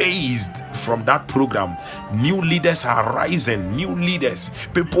raised from that program. New leaders are rising. New leaders,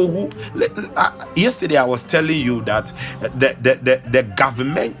 people who yesterday I was telling you that the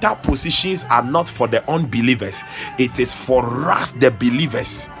governmental positions are not for the unbelievers. It is for us, the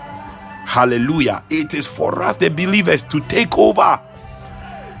believers. Hallelujah. It is for us, the believers, to take over.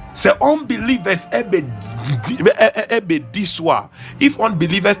 Say unbelievers if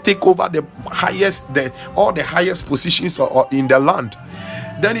unbelievers take over the highest, all the highest positions in the land,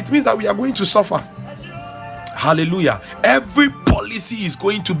 then it means that we are going to suffer. Hallelujah. Every policy is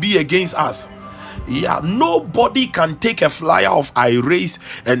going to be against us. Yeah, nobody can take a flyer of I raise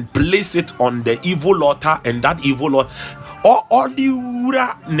and place it on the evil altar, and that evil altar all the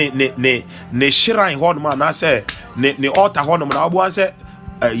ura ne shrine hon man I say ne altar hon man I say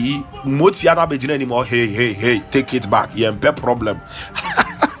motiana begin anymore. Hey, take it back. Yeah, bad problem.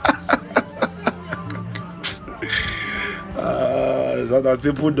 So that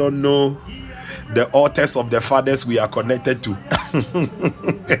people don't know the altars of the fathers we are connected to.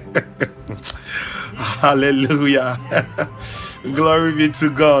 Hallelujah. Glory be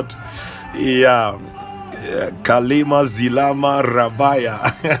to God. Yeah. Kalima Zilama Rabaya.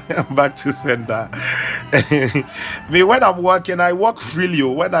 Back to sender. Me, when I'm working, I walk freely.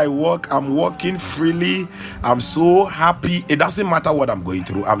 When I walk, I'm walking freely. I'm so happy. It doesn't matter what I'm going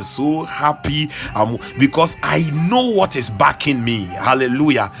through. I'm so happy. Because I know what is backing me.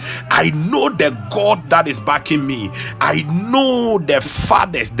 Hallelujah. I know the God that is backing me. I know the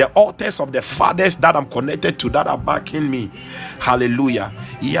fathers, the altars of the fathers that I'm connected to that are backing me. Hallelujah.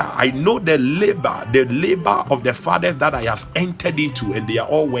 Yeah, I know the labor of the fathers that I have entered into, and they are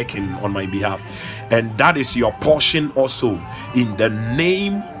all working on my behalf. And that is your portion also, in the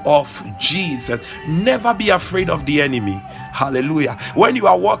name of Jesus. Never be afraid of the enemy. Hallelujah. When you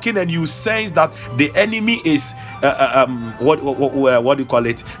are walking and you sense that the enemy is what do you call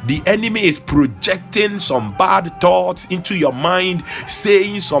it? The enemy is projecting some bad thoughts into your mind,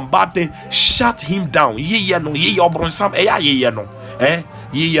 saying some bad thing, shut him down. Yeah,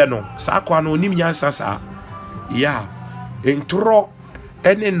 intro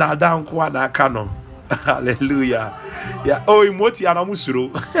any nada nkwa na kano. Hallelujah. Yeah, oh imotia na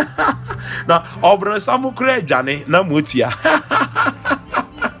musuro. Na obron samu kure dwane na motia.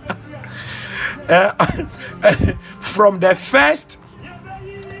 From the 1st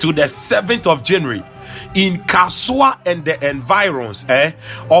to the 7th of January in Kaswa and the environs,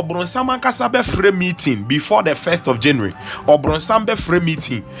 Obronsam Kasabe free meeting before the 1st of January. Obronsambe free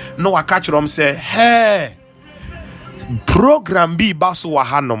meeting. No, I catch them say, hey, program B baso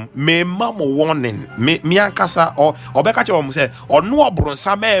wahanom me mamo warning me ankasa or beka che wom say or no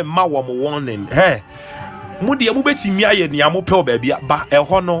Obronsam ma wom warning. Hey, mudi mu betimi aye nia mo pe obaabia ba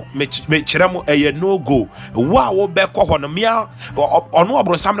eho no me kire mo eye no go wa wo be ko ho no me ono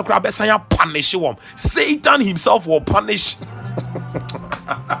Obronsam no kra be san ya punish wom. Satan himself will punish.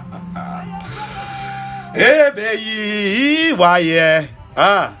 Ebeyi waye.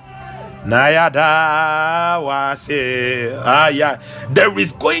 Nayada wase. Yeah. There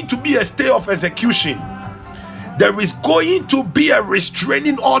is going to be a stay of execution. There is going to be a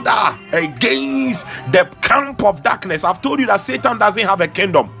restraining order against the camp of darkness. I've told you that Satan doesn't have a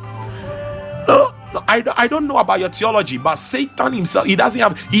kingdom. No, I don't know about your theology, but Satan himself, he has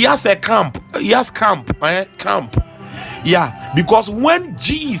a camp. He has camp. Yeah, because when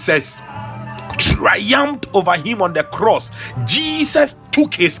Jesus triumphed over him on the cross, Jesus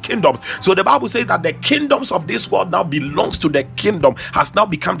took his kingdoms. So the Bible says that the kingdoms of this world now belongs to the kingdom, has now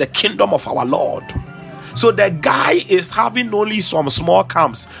become the kingdom of our Lord. So the guy is having only some small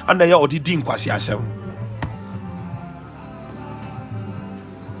camps, and they are didn't quite.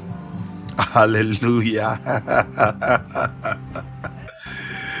 Hallelujah.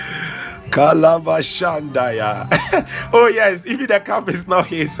 Kalabashandaya. Oh yes, even the camp is not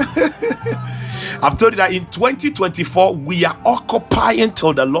his. I've told you that in 2024 we are occupying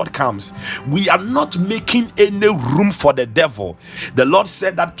till the Lord comes. We are not making any room for the devil. The Lord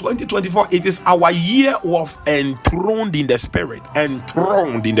said that 2024, it is our year of enthroned in the spirit,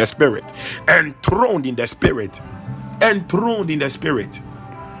 enthroned in the spirit, enthroned in the spirit, enthroned in the spirit.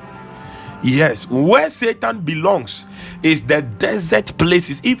 Yes, where Satan belongs is the desert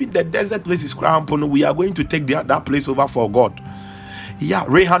places. Even the desert places, we are going to take that place over for God. Yeah,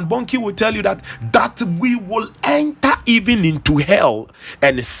 Rehan Bonki will tell you that we will enter even into hell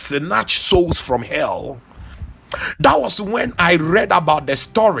and snatch souls from hell. That was when I read about the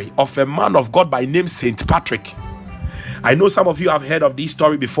story of a man of God by name Saint Patrick. I know some of you have heard of this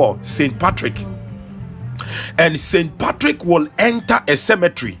story before. Saint Patrick. And Saint Patrick will enter a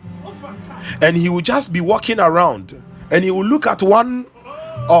cemetery, and he will just be walking around, and he will look at one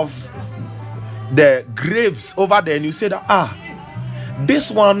of the graves over there, and you say that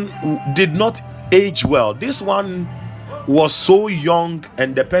this one did not age well. This one was so young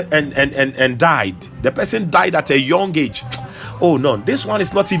and and died. The person died at a young age. Oh no, this one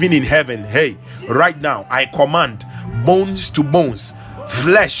is not even in heaven. Hey, right now I command bones to bones,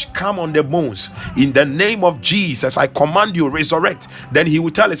 flesh come on the bones. In the name of Jesus, I command you, resurrect. Then he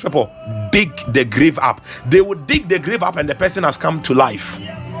will tell his people, dig the grave up. They will dig the grave up, and the person has come to life.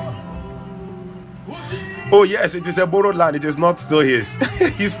 Oh yes, it is a borrowed land. It is not still his.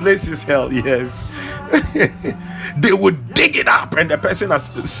 His place is hell. Yes. They would dig it up, and the person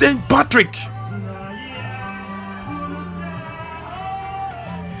has Saint Patrick.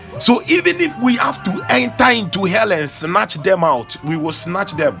 So even if we have to enter into hell and snatch them out, we will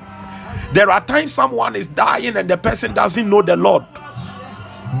snatch them. There are times someone is dying and the person doesn't know the Lord.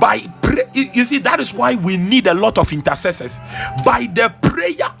 You see, that is why we need a lot of intercessors. By the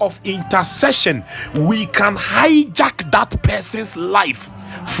prayer of intercession, we can hijack that person's life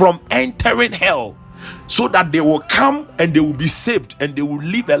from entering hell, so that they will come and they will be saved, and they will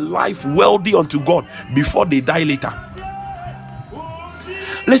live a life worthy unto God before they die later.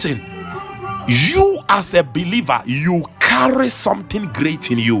 Listen, you as a believer, you carry something great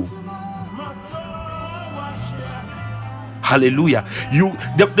in you. Hallelujah.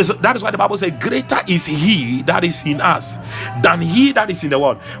 That is why the Bible says, greater is he that is in us than he that is in the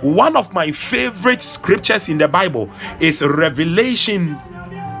world. One of my favorite scriptures in the Bible is Revelation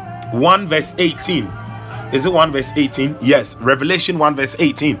 1 verse 18. Is it 1 verse 18? Yes, Revelation 1 verse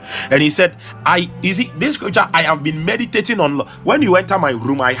 18. And he said, this scripture I have been meditating on. When you enter my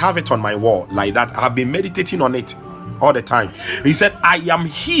room, I have it on my wall like that. I have been meditating on it all the time. He said, I am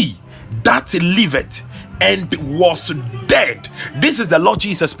he that liveth and was dead. This is the Lord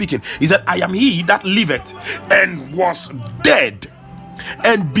Jesus speaking. He said, I am he that liveth and was dead,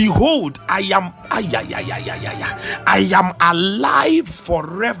 and behold, I am alive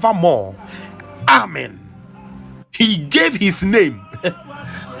forevermore. Amen. He gave his name.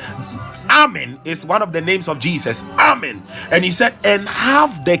 Amen is one of the names of Jesus. Amen. And he said, and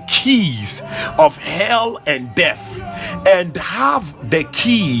have the keys of hell and death, and have the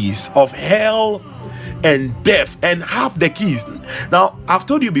keys of hell and death, and have the keys. Now, I've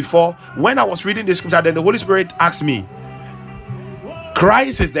told you before, when I was reading this scripture, then the Holy Spirit asked me,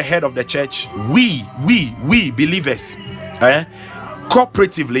 Christ is the head of the church. We believers,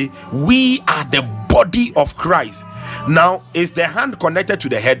 cooperatively, we are the body of Christ. Now, is the hand connected to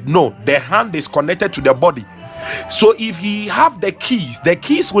the head? No, the hand is connected to the body. So if he have the keys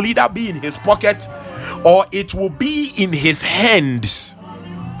will either be in his pocket or it will be in his hands.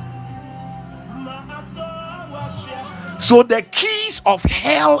 So the keys of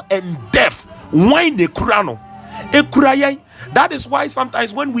hell and death, wine the kurano. That is why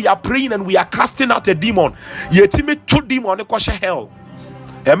sometimes when we are praying and we are casting out a demon, yetime two demon hell.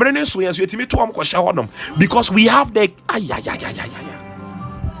 Emrene so yes yetimi to am ko hye honum because we have the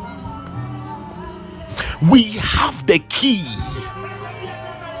we have the key.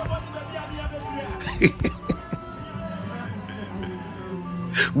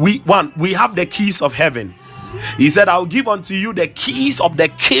 we have the keys of heaven. He said, I'll give unto you the keys of the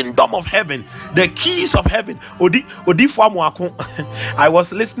kingdom of heaven. The keys of heaven. I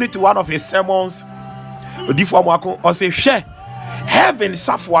was listening to one of his sermons. I say, share heaven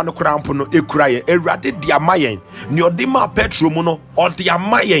safwa no krampo no ekuraye erade dia mayen ni odima petro no odia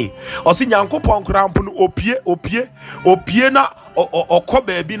mayen o se nyankopon krampo no opie na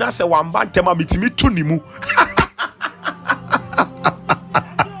okoba bi na se wamba ntema mitimi tunimu.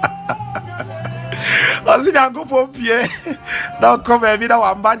 O se nyankopon pie na okoba bi na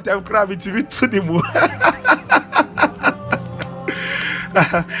wamba ntem kra mitimi tunimu.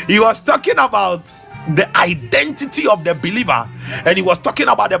 He was talking about the identity of the believer, and he was talking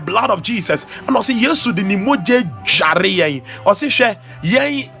about the blood of Jesus. And I say, Yesu di ni moje jare yen. I say,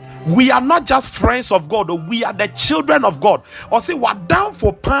 we are not just friends of God, we are the children of God. I say, what down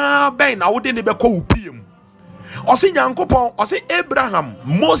for pa ben na wode ne be ko upiem. I say, Nyankopon, I say Abraham,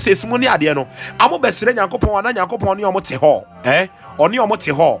 Moses muni ade no. Amo besere Nyankopon ana Nyankopon ni omo te ho. Oni omo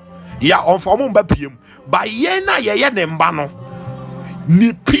te ho. Ya onfo omo mba piem. Ba ye na ye ne mba no.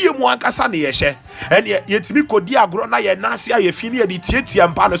 Ni pie mu ankasa ne yehye ene yetimi kodi agro na ye nase aye fini ye tietia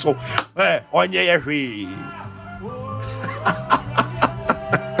mpa no so onye ye hwe.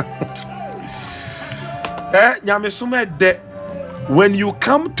 Nyamesuma de when you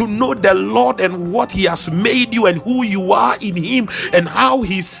come to know the Lord and what he has made you and who you are in him and how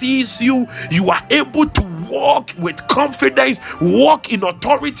he sees you, you are able to walk with confidence, walk in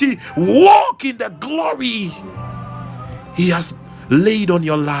authority, walk in the glory he has laid on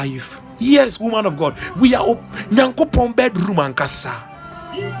your life. Yes, woman of God, we are Nyankopon bedroom ankasa.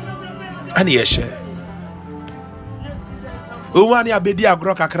 Ani yeshe. Uwani abedi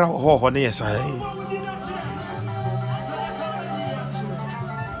agro kakra ho ne yesan.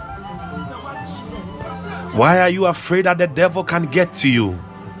 Why are you afraid that the devil can get to you?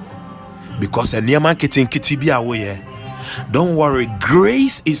 Because a niaman kiti bi awoye. Don't worry,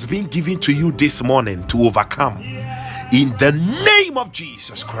 grace is being given to you this morning to overcome. In the name of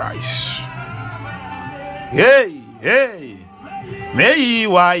Jesus Christ. Hey. May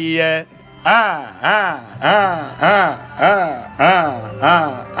why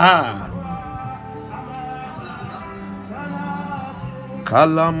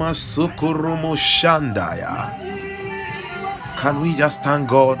Kalama sukurumo shandaya. Can we just thank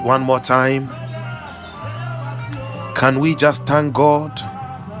God one more time? Can we just thank God?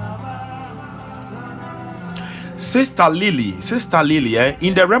 Sister Lily,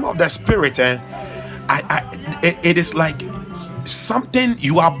 in the realm of the spirit, it is like something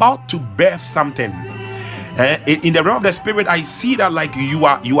you are about to birth something. In the realm of the spirit, I see that like you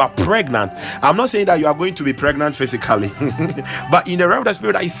are pregnant. I'm not saying that you are going to be pregnant physically, but in the realm of the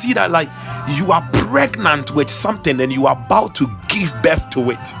spirit, I see that like you are pregnant with something and you are about to give birth to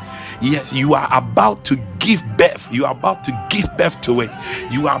it. Yes, you are about to give birth. You are about to give birth to it.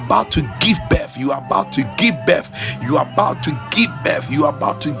 You are about to give birth. You are about to give birth. You are about to give birth. You are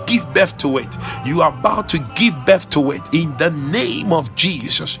about to give birth to it. You are about to give birth to it in the name of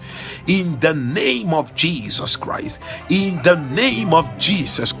Jesus. In the name of Jesus Christ. In the name of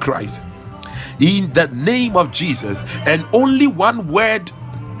Jesus Christ. In the name of Jesus. And only one word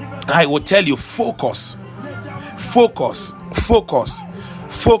I will tell you: focus. Focus. Focus.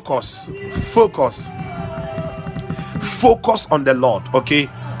 Focus on the Lord. Okay,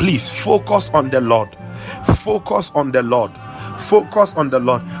 please focus on the Lord. Focus on the Lord. Focus on the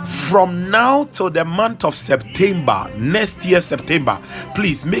Lord. From now till the month of September, next year September,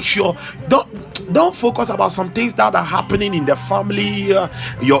 please make sure don't focus about some things that are happening in the family,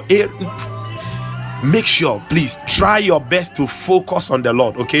 your area. Make sure, please try your best to focus on the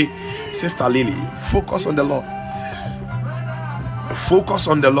Lord. Okay, Sister Lily, focus on the Lord. Focus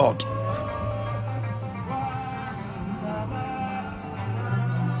on the Lord.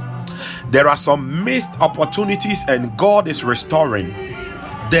 There are some missed opportunities, and God is restoring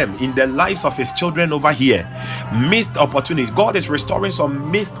them in the lives of his children over here. Missed opportunities. God is restoring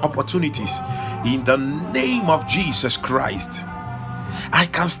some missed opportunities in the name of Jesus Christ. I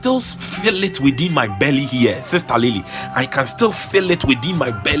can still feel it within my belly here, Sister Lily. I can still feel it within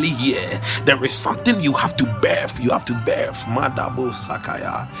my belly here. There is something you have to birth. You have to birth. Madabo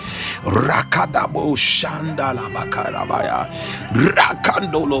Sakaya, Rakadabo Shandala Bakarabaya,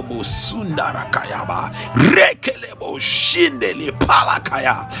 Rakandolobo Sundarakayaba, Rekelebo Rando shindele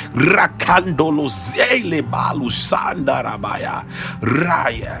palakaya rakandolo zele balu sandarabaya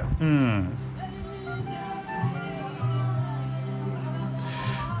raya.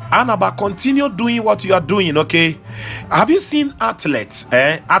 Anaba, continue doing what you are doing, okay? Have you seen athletes?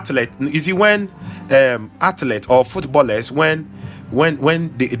 Athlete, you see when athlete or footballers when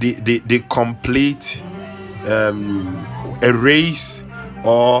they complete a race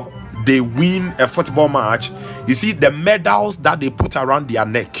or they win a football match, you see the medals that they put around their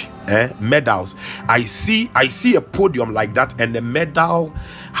neck, medals. I see a podium like that, and the medal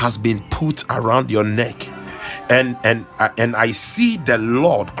has been put around your neck, and I see the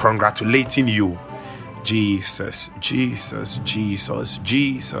Lord congratulating you. Jesus, Jesus, Jesus,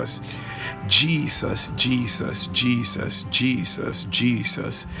 Jesus, Jesus, Jesus, Jesus, Jesus,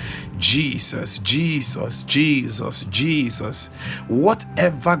 Jesus, Jesus, Jesus, Jesus, Jesus.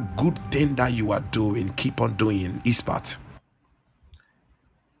 Whatever good thing that you are doing, keep on doing. Ispat,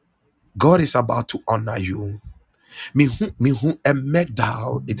 God is about to honor you. Me who a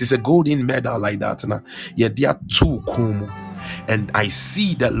medal. It is a golden medal like that. Yeah, they are too cool. And I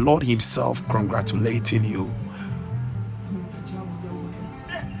see the Lord Himself congratulating you.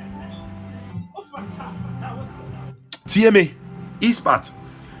 TMA, Ispat.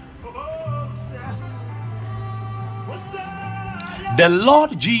 The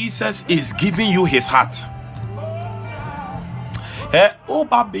Lord Jesus is giving you His heart.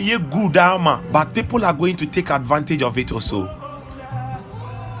 But people are going to take advantage of it also.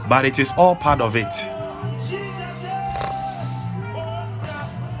 But it is all part of it.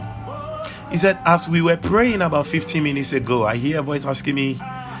 He said, as we were praying about 15 minutes ago, I hear a voice asking me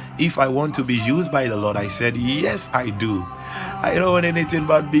if I want to be used by the Lord. I said, yes, I do. I don't want anything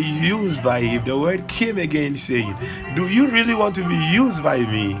but be used by Him. The word came again saying, do you really want to be used by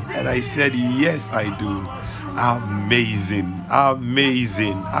me? And I said, yes, I do. Amazing,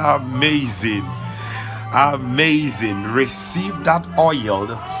 amazing, amazing, amazing. Receive that oil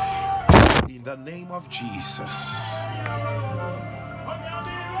in the name of Jesus.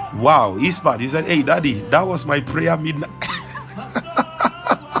 Wow, Ispat, he said, hey daddy, that was my prayer midnight.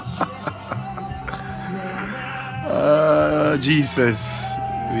 Jesus,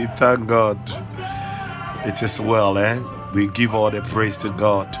 we thank God. It is well, we give all the praise to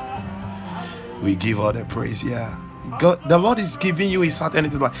God. We give all the praise. Yeah, God, the Lord is giving you His heart, and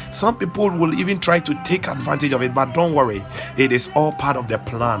it is like some people will even try to take advantage of it, but don't worry, it is all part of the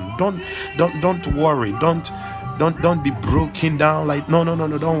plan. Don't worry. Don't be broken down like no,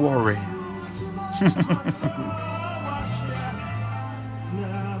 don't worry.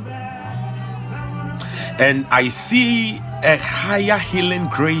 And I see a higher healing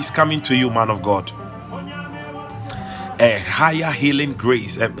grace coming to you, man of God. A higher healing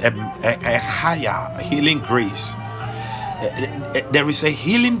grace, a higher healing grace. There is a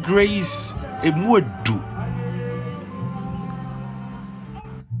healing grace, a more do.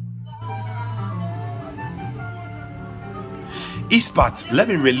 Ispat, let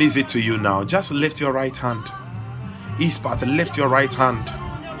me release it to you now. Just lift your right hand. Ispat, lift your right hand.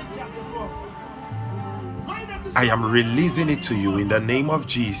 I am releasing it to you in the name of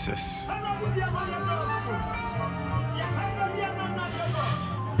Jesus.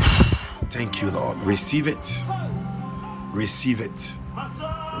 Thank you, Lord. Receive it. Receive it.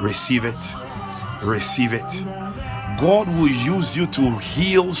 Receive it. Receive it. God will use you to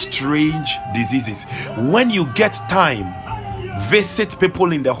heal strange diseases. When you get time, visit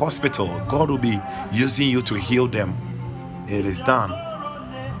people in the hospital. God will be using you to heal them. It is done.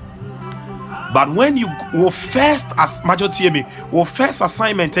 But when you will first, as majority me, will first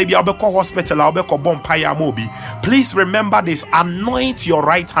assignment, maybe I'll be call hospital, I'll be call bonfire mobi. Please remember this: anoint your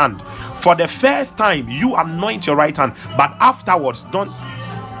right hand. For the first time, you anoint your right hand, but afterwards, don't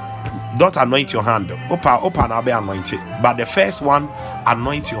anoint your hand. Open, I'll be anointed. But the first one,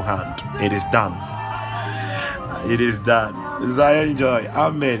 anoint your hand. It is done. It is done. Zion joy.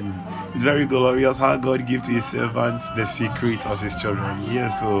 Amen. It's very glorious how God gives to His servants the secret of His children.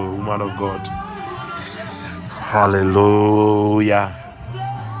 Yes, oh, woman of God. Hallelujah.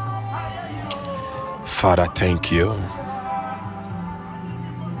 Father, thank you.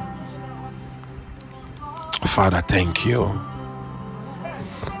 Father, thank you.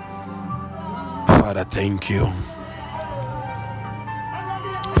 Father, thank you.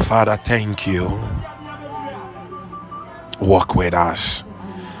 Father, thank you. Walk with us.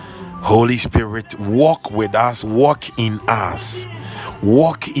 Holy Spirit, walk with us, walk in us.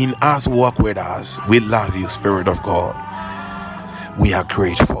 Walk in us, walk with us. We love you, Spirit of God. We are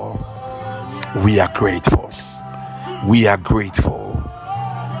grateful. We are grateful. We are grateful.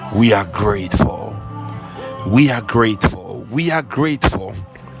 We are grateful. We are grateful. We are grateful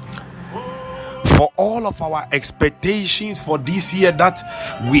for all of our expectations for this year that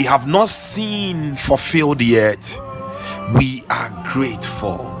we have not seen fulfilled yet. We are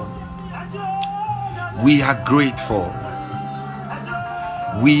grateful. We are grateful.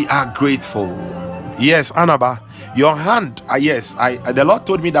 We are grateful. Yes, Anaba, your hand. Yes, the Lord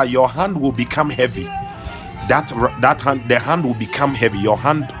told me that your hand will become heavy. That hand, the hand will become heavy. Your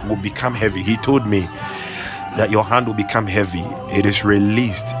hand will become heavy. He told me that your hand will become heavy. It is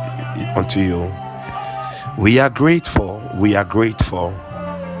released unto you. We are grateful. We are grateful.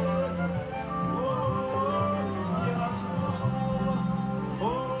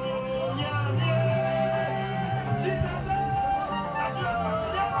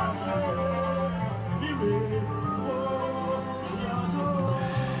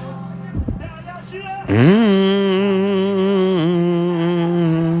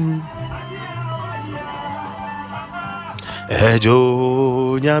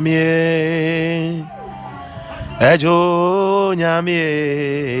 Ejo nyamie, ejo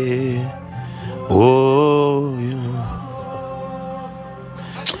nyamie. Oh, yeah.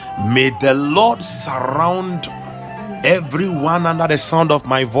 May the Lord surround everyone under the sound of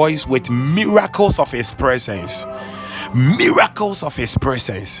my voice with miracles of His presence. Miracles of His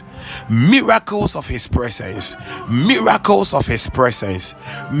presence. Miracles of His presence. Miracles of His presence.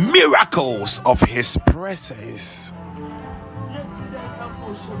 Miracles of His presence.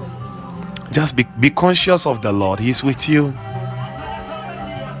 Just be conscious of the Lord. He's with you.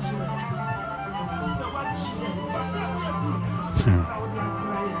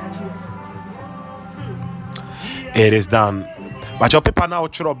 It is done. But your paper now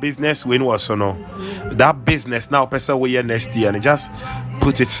your business win was so no. That business now person will year next year and just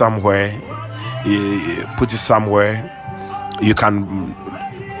put it somewhere. Put it somewhere. You can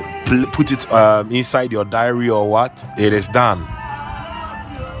put it inside your diary or what. It is done.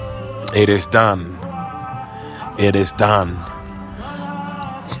 It is done. It is done.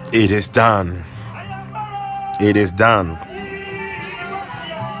 It is done. It is done.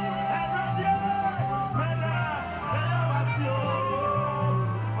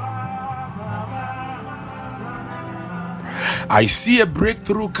 I see a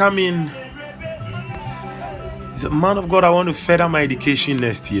breakthrough coming. He's a man of God. I want to further my education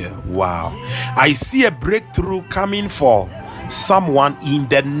next year. Wow. I see a breakthrough coming for someone in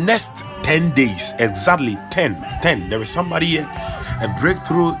the next 10 days. Exactly 10. There is somebody here. A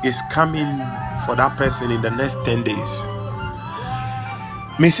breakthrough is coming for that person in the next 10 days.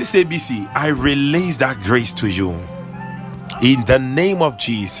 Mrs. ABC, I release that grace to you. In the name of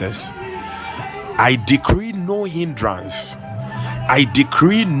Jesus, I decree no hindrance. I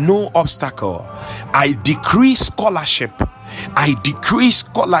decree no obstacle. I decree scholarship. I decree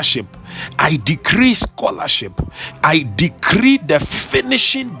scholarship. I decree scholarship. I decree the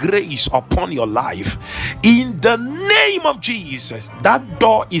finishing grace upon your life. In the name of Jesus, that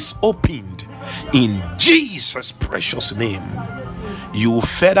door is opened. In Jesus' precious name. You will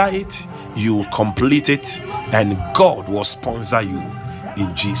further it, you will complete it, and God will sponsor you.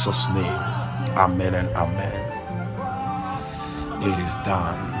 In Jesus' name. Amen and amen. It is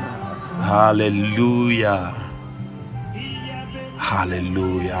done. Hallelujah.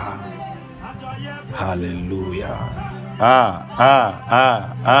 Hallelujah. Hallelujah.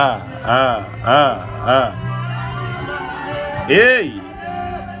 Hey.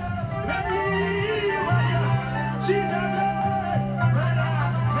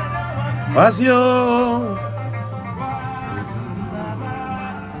 Vazio.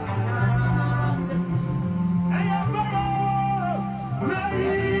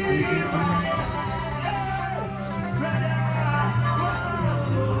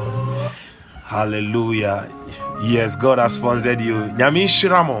 Hallelujah. Yes, God has sponsored you. Nyami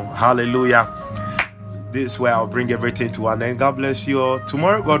Shiramo. Hallelujah. This is where I'll bring everything to an end. God bless you all.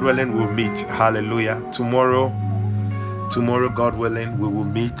 Tomorrow, God willing, we'll meet. Hallelujah. Tomorrow, God willing, we will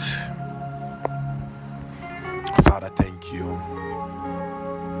meet. Father, thank you.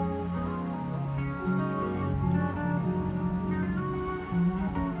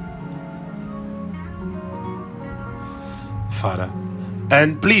 Father.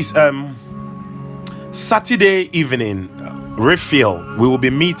 And please, Saturday evening, refill, we will be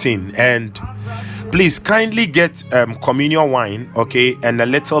meeting, and please kindly get communion wine, okay, and a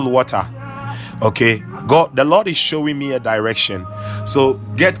little water, okay. God, the Lord is showing me a direction, so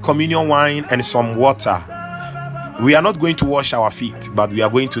get communion wine and some water. We are not going to wash our feet, but we are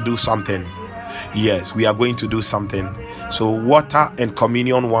going to do something. Yes, we are going to do something. So water and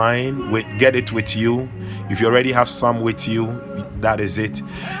communion wine, get it with you. If you already have some with you, That is it.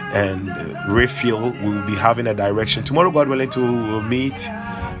 And refill, we will be having a direction tomorrow, God willing, to meet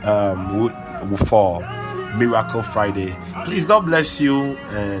for Miracle Friday. Please, God bless you,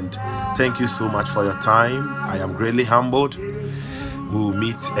 and thank you so much for your time. I am greatly humbled. We'll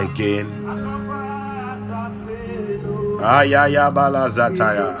meet again. Ayaya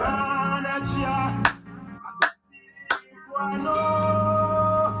balazataya.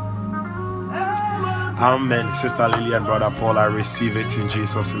 Amen. Sister Lily and Brother Paul, I receive it in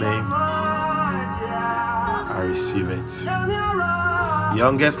Jesus' name. I receive it.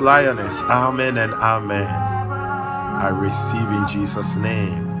 Youngest Lioness, amen and amen. I receive in Jesus'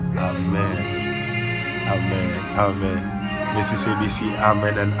 name. Amen. Amen. Amen. Mrs. ABC,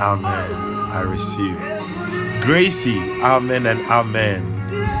 amen and amen. I receive. Gracie, amen and amen.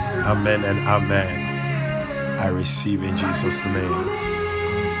 Amen and amen. I receive in Jesus' name.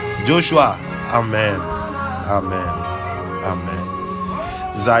 Joshua, amen. Amen. Amen.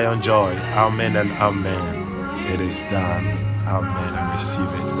 Zion Joy, amen and amen. It is done. Amen. I receive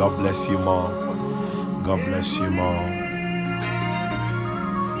it. God bless you more. God bless you more.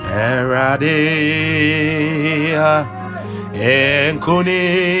 Erade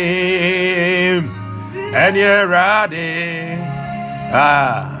enkunim enierade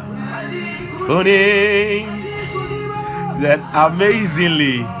kunim. That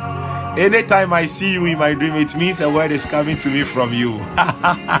amazingly, anytime I see you in my dream, it means a word is coming to me from you.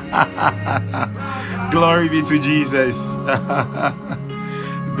 Glory be to Jesus.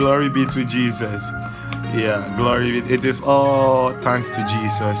 Glory be to Jesus. Yeah, glory be. It is all thanks to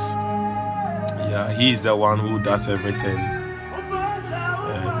Jesus. Yeah, He's the one who does everything,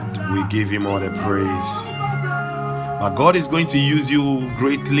 and we give Him all the praise. But God is going to use you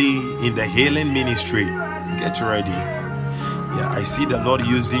greatly in the healing ministry. Get ready. Yeah, I see the Lord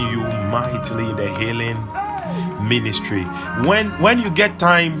using you mightily in the healing ministry. When you get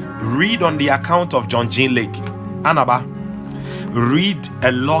time, read on the account of John Jean Lake. Anaba, read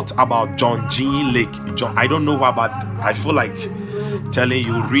a lot about John Jean Lake. I don't know why, but I feel like telling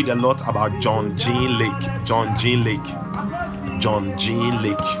you, read a lot about John Jean Lake. John Jean Lake. John Jean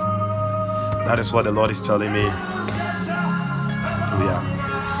Lake. That is what the Lord is telling me. Yeah.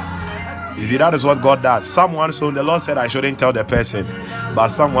 You see, that is what God does. Someone, so the Lord said I shouldn't tell the person, but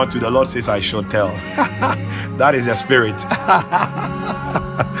someone to the Lord says I should tell. That is the Spirit.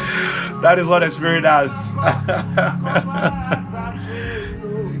 That is what the Spirit does.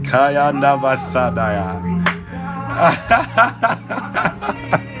 Kaya Navasadaya.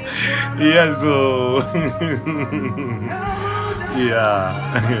 Yes, oh. Yeah.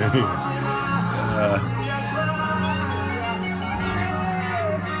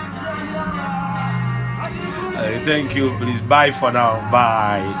 Thank you. Please bye for now.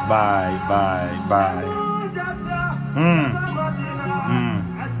 Bye.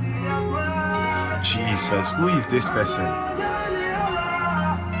 Jesus, who is this person?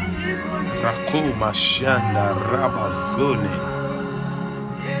 Rakoma Shanda Rabazone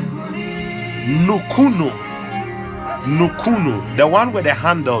Nukuno, the one with the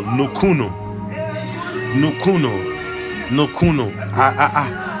handle. Nukuno.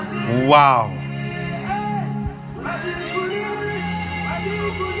 Wow.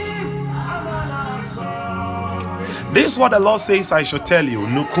 This is what the Lord says I should tell you.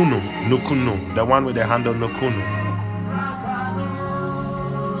 Nukuno, the one with the handle. Nukuno.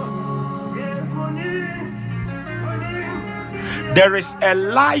 There is a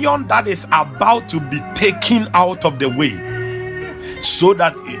lion that is about to be taken out of the way, so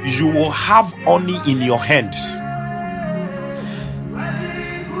that you will have honey in your hands.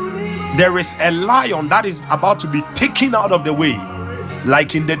 There is a lion that is about to be taken out of the way,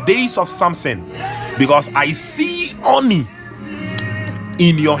 like in the days of Samson, because I see honey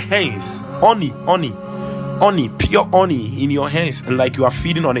in your hands. Honey, pure honey in your hands, and like you are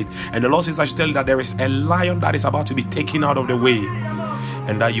feeding on it. And the Lord says I should tell you that there is a lion that is about to be taken out of the way,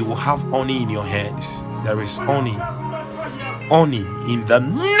 and that you will have honey in your hands. There is honey in the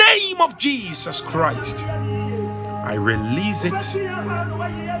name of Jesus Christ. I release it.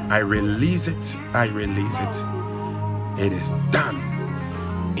 It is done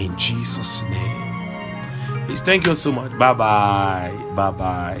in Jesus' name. Please, thank you so much. Bye bye.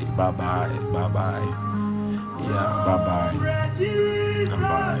 Yeah, bye bye.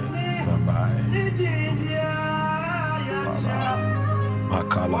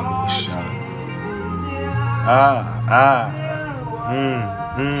 Makalabosha.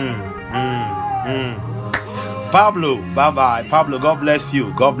 Pablo, bye bye. Pablo, God bless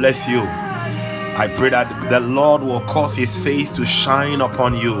you. I pray that the Lord will cause His face to shine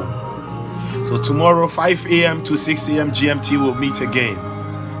upon you, So tomorrow, 5 a.m. to 6 a.m. GMT, we'll meet again.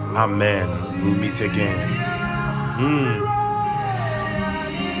 Amen. We'll meet again.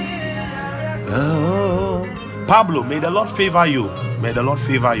 Oh. Pablo, may the Lord favor you. May the Lord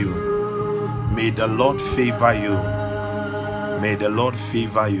favor you. May the Lord favor you. May the Lord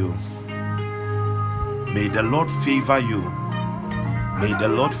favor you. May the Lord favor you. May the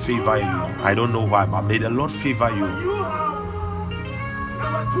Lord favor you. I don't know why, but may the Lord favor you.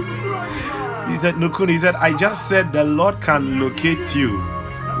 He said, Nukun, he said, I just said the Lord can locate you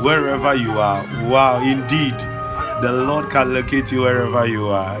wherever you are. Wow, indeed. The Lord can locate you wherever you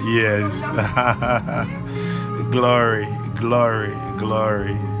are. Yes. Glory, glory,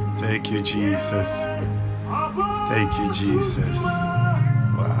 glory. Thank you, Jesus. Thank you, Jesus.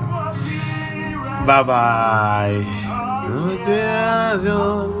 Wow. Bye-bye.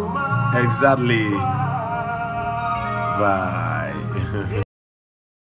 Exactly. Bye.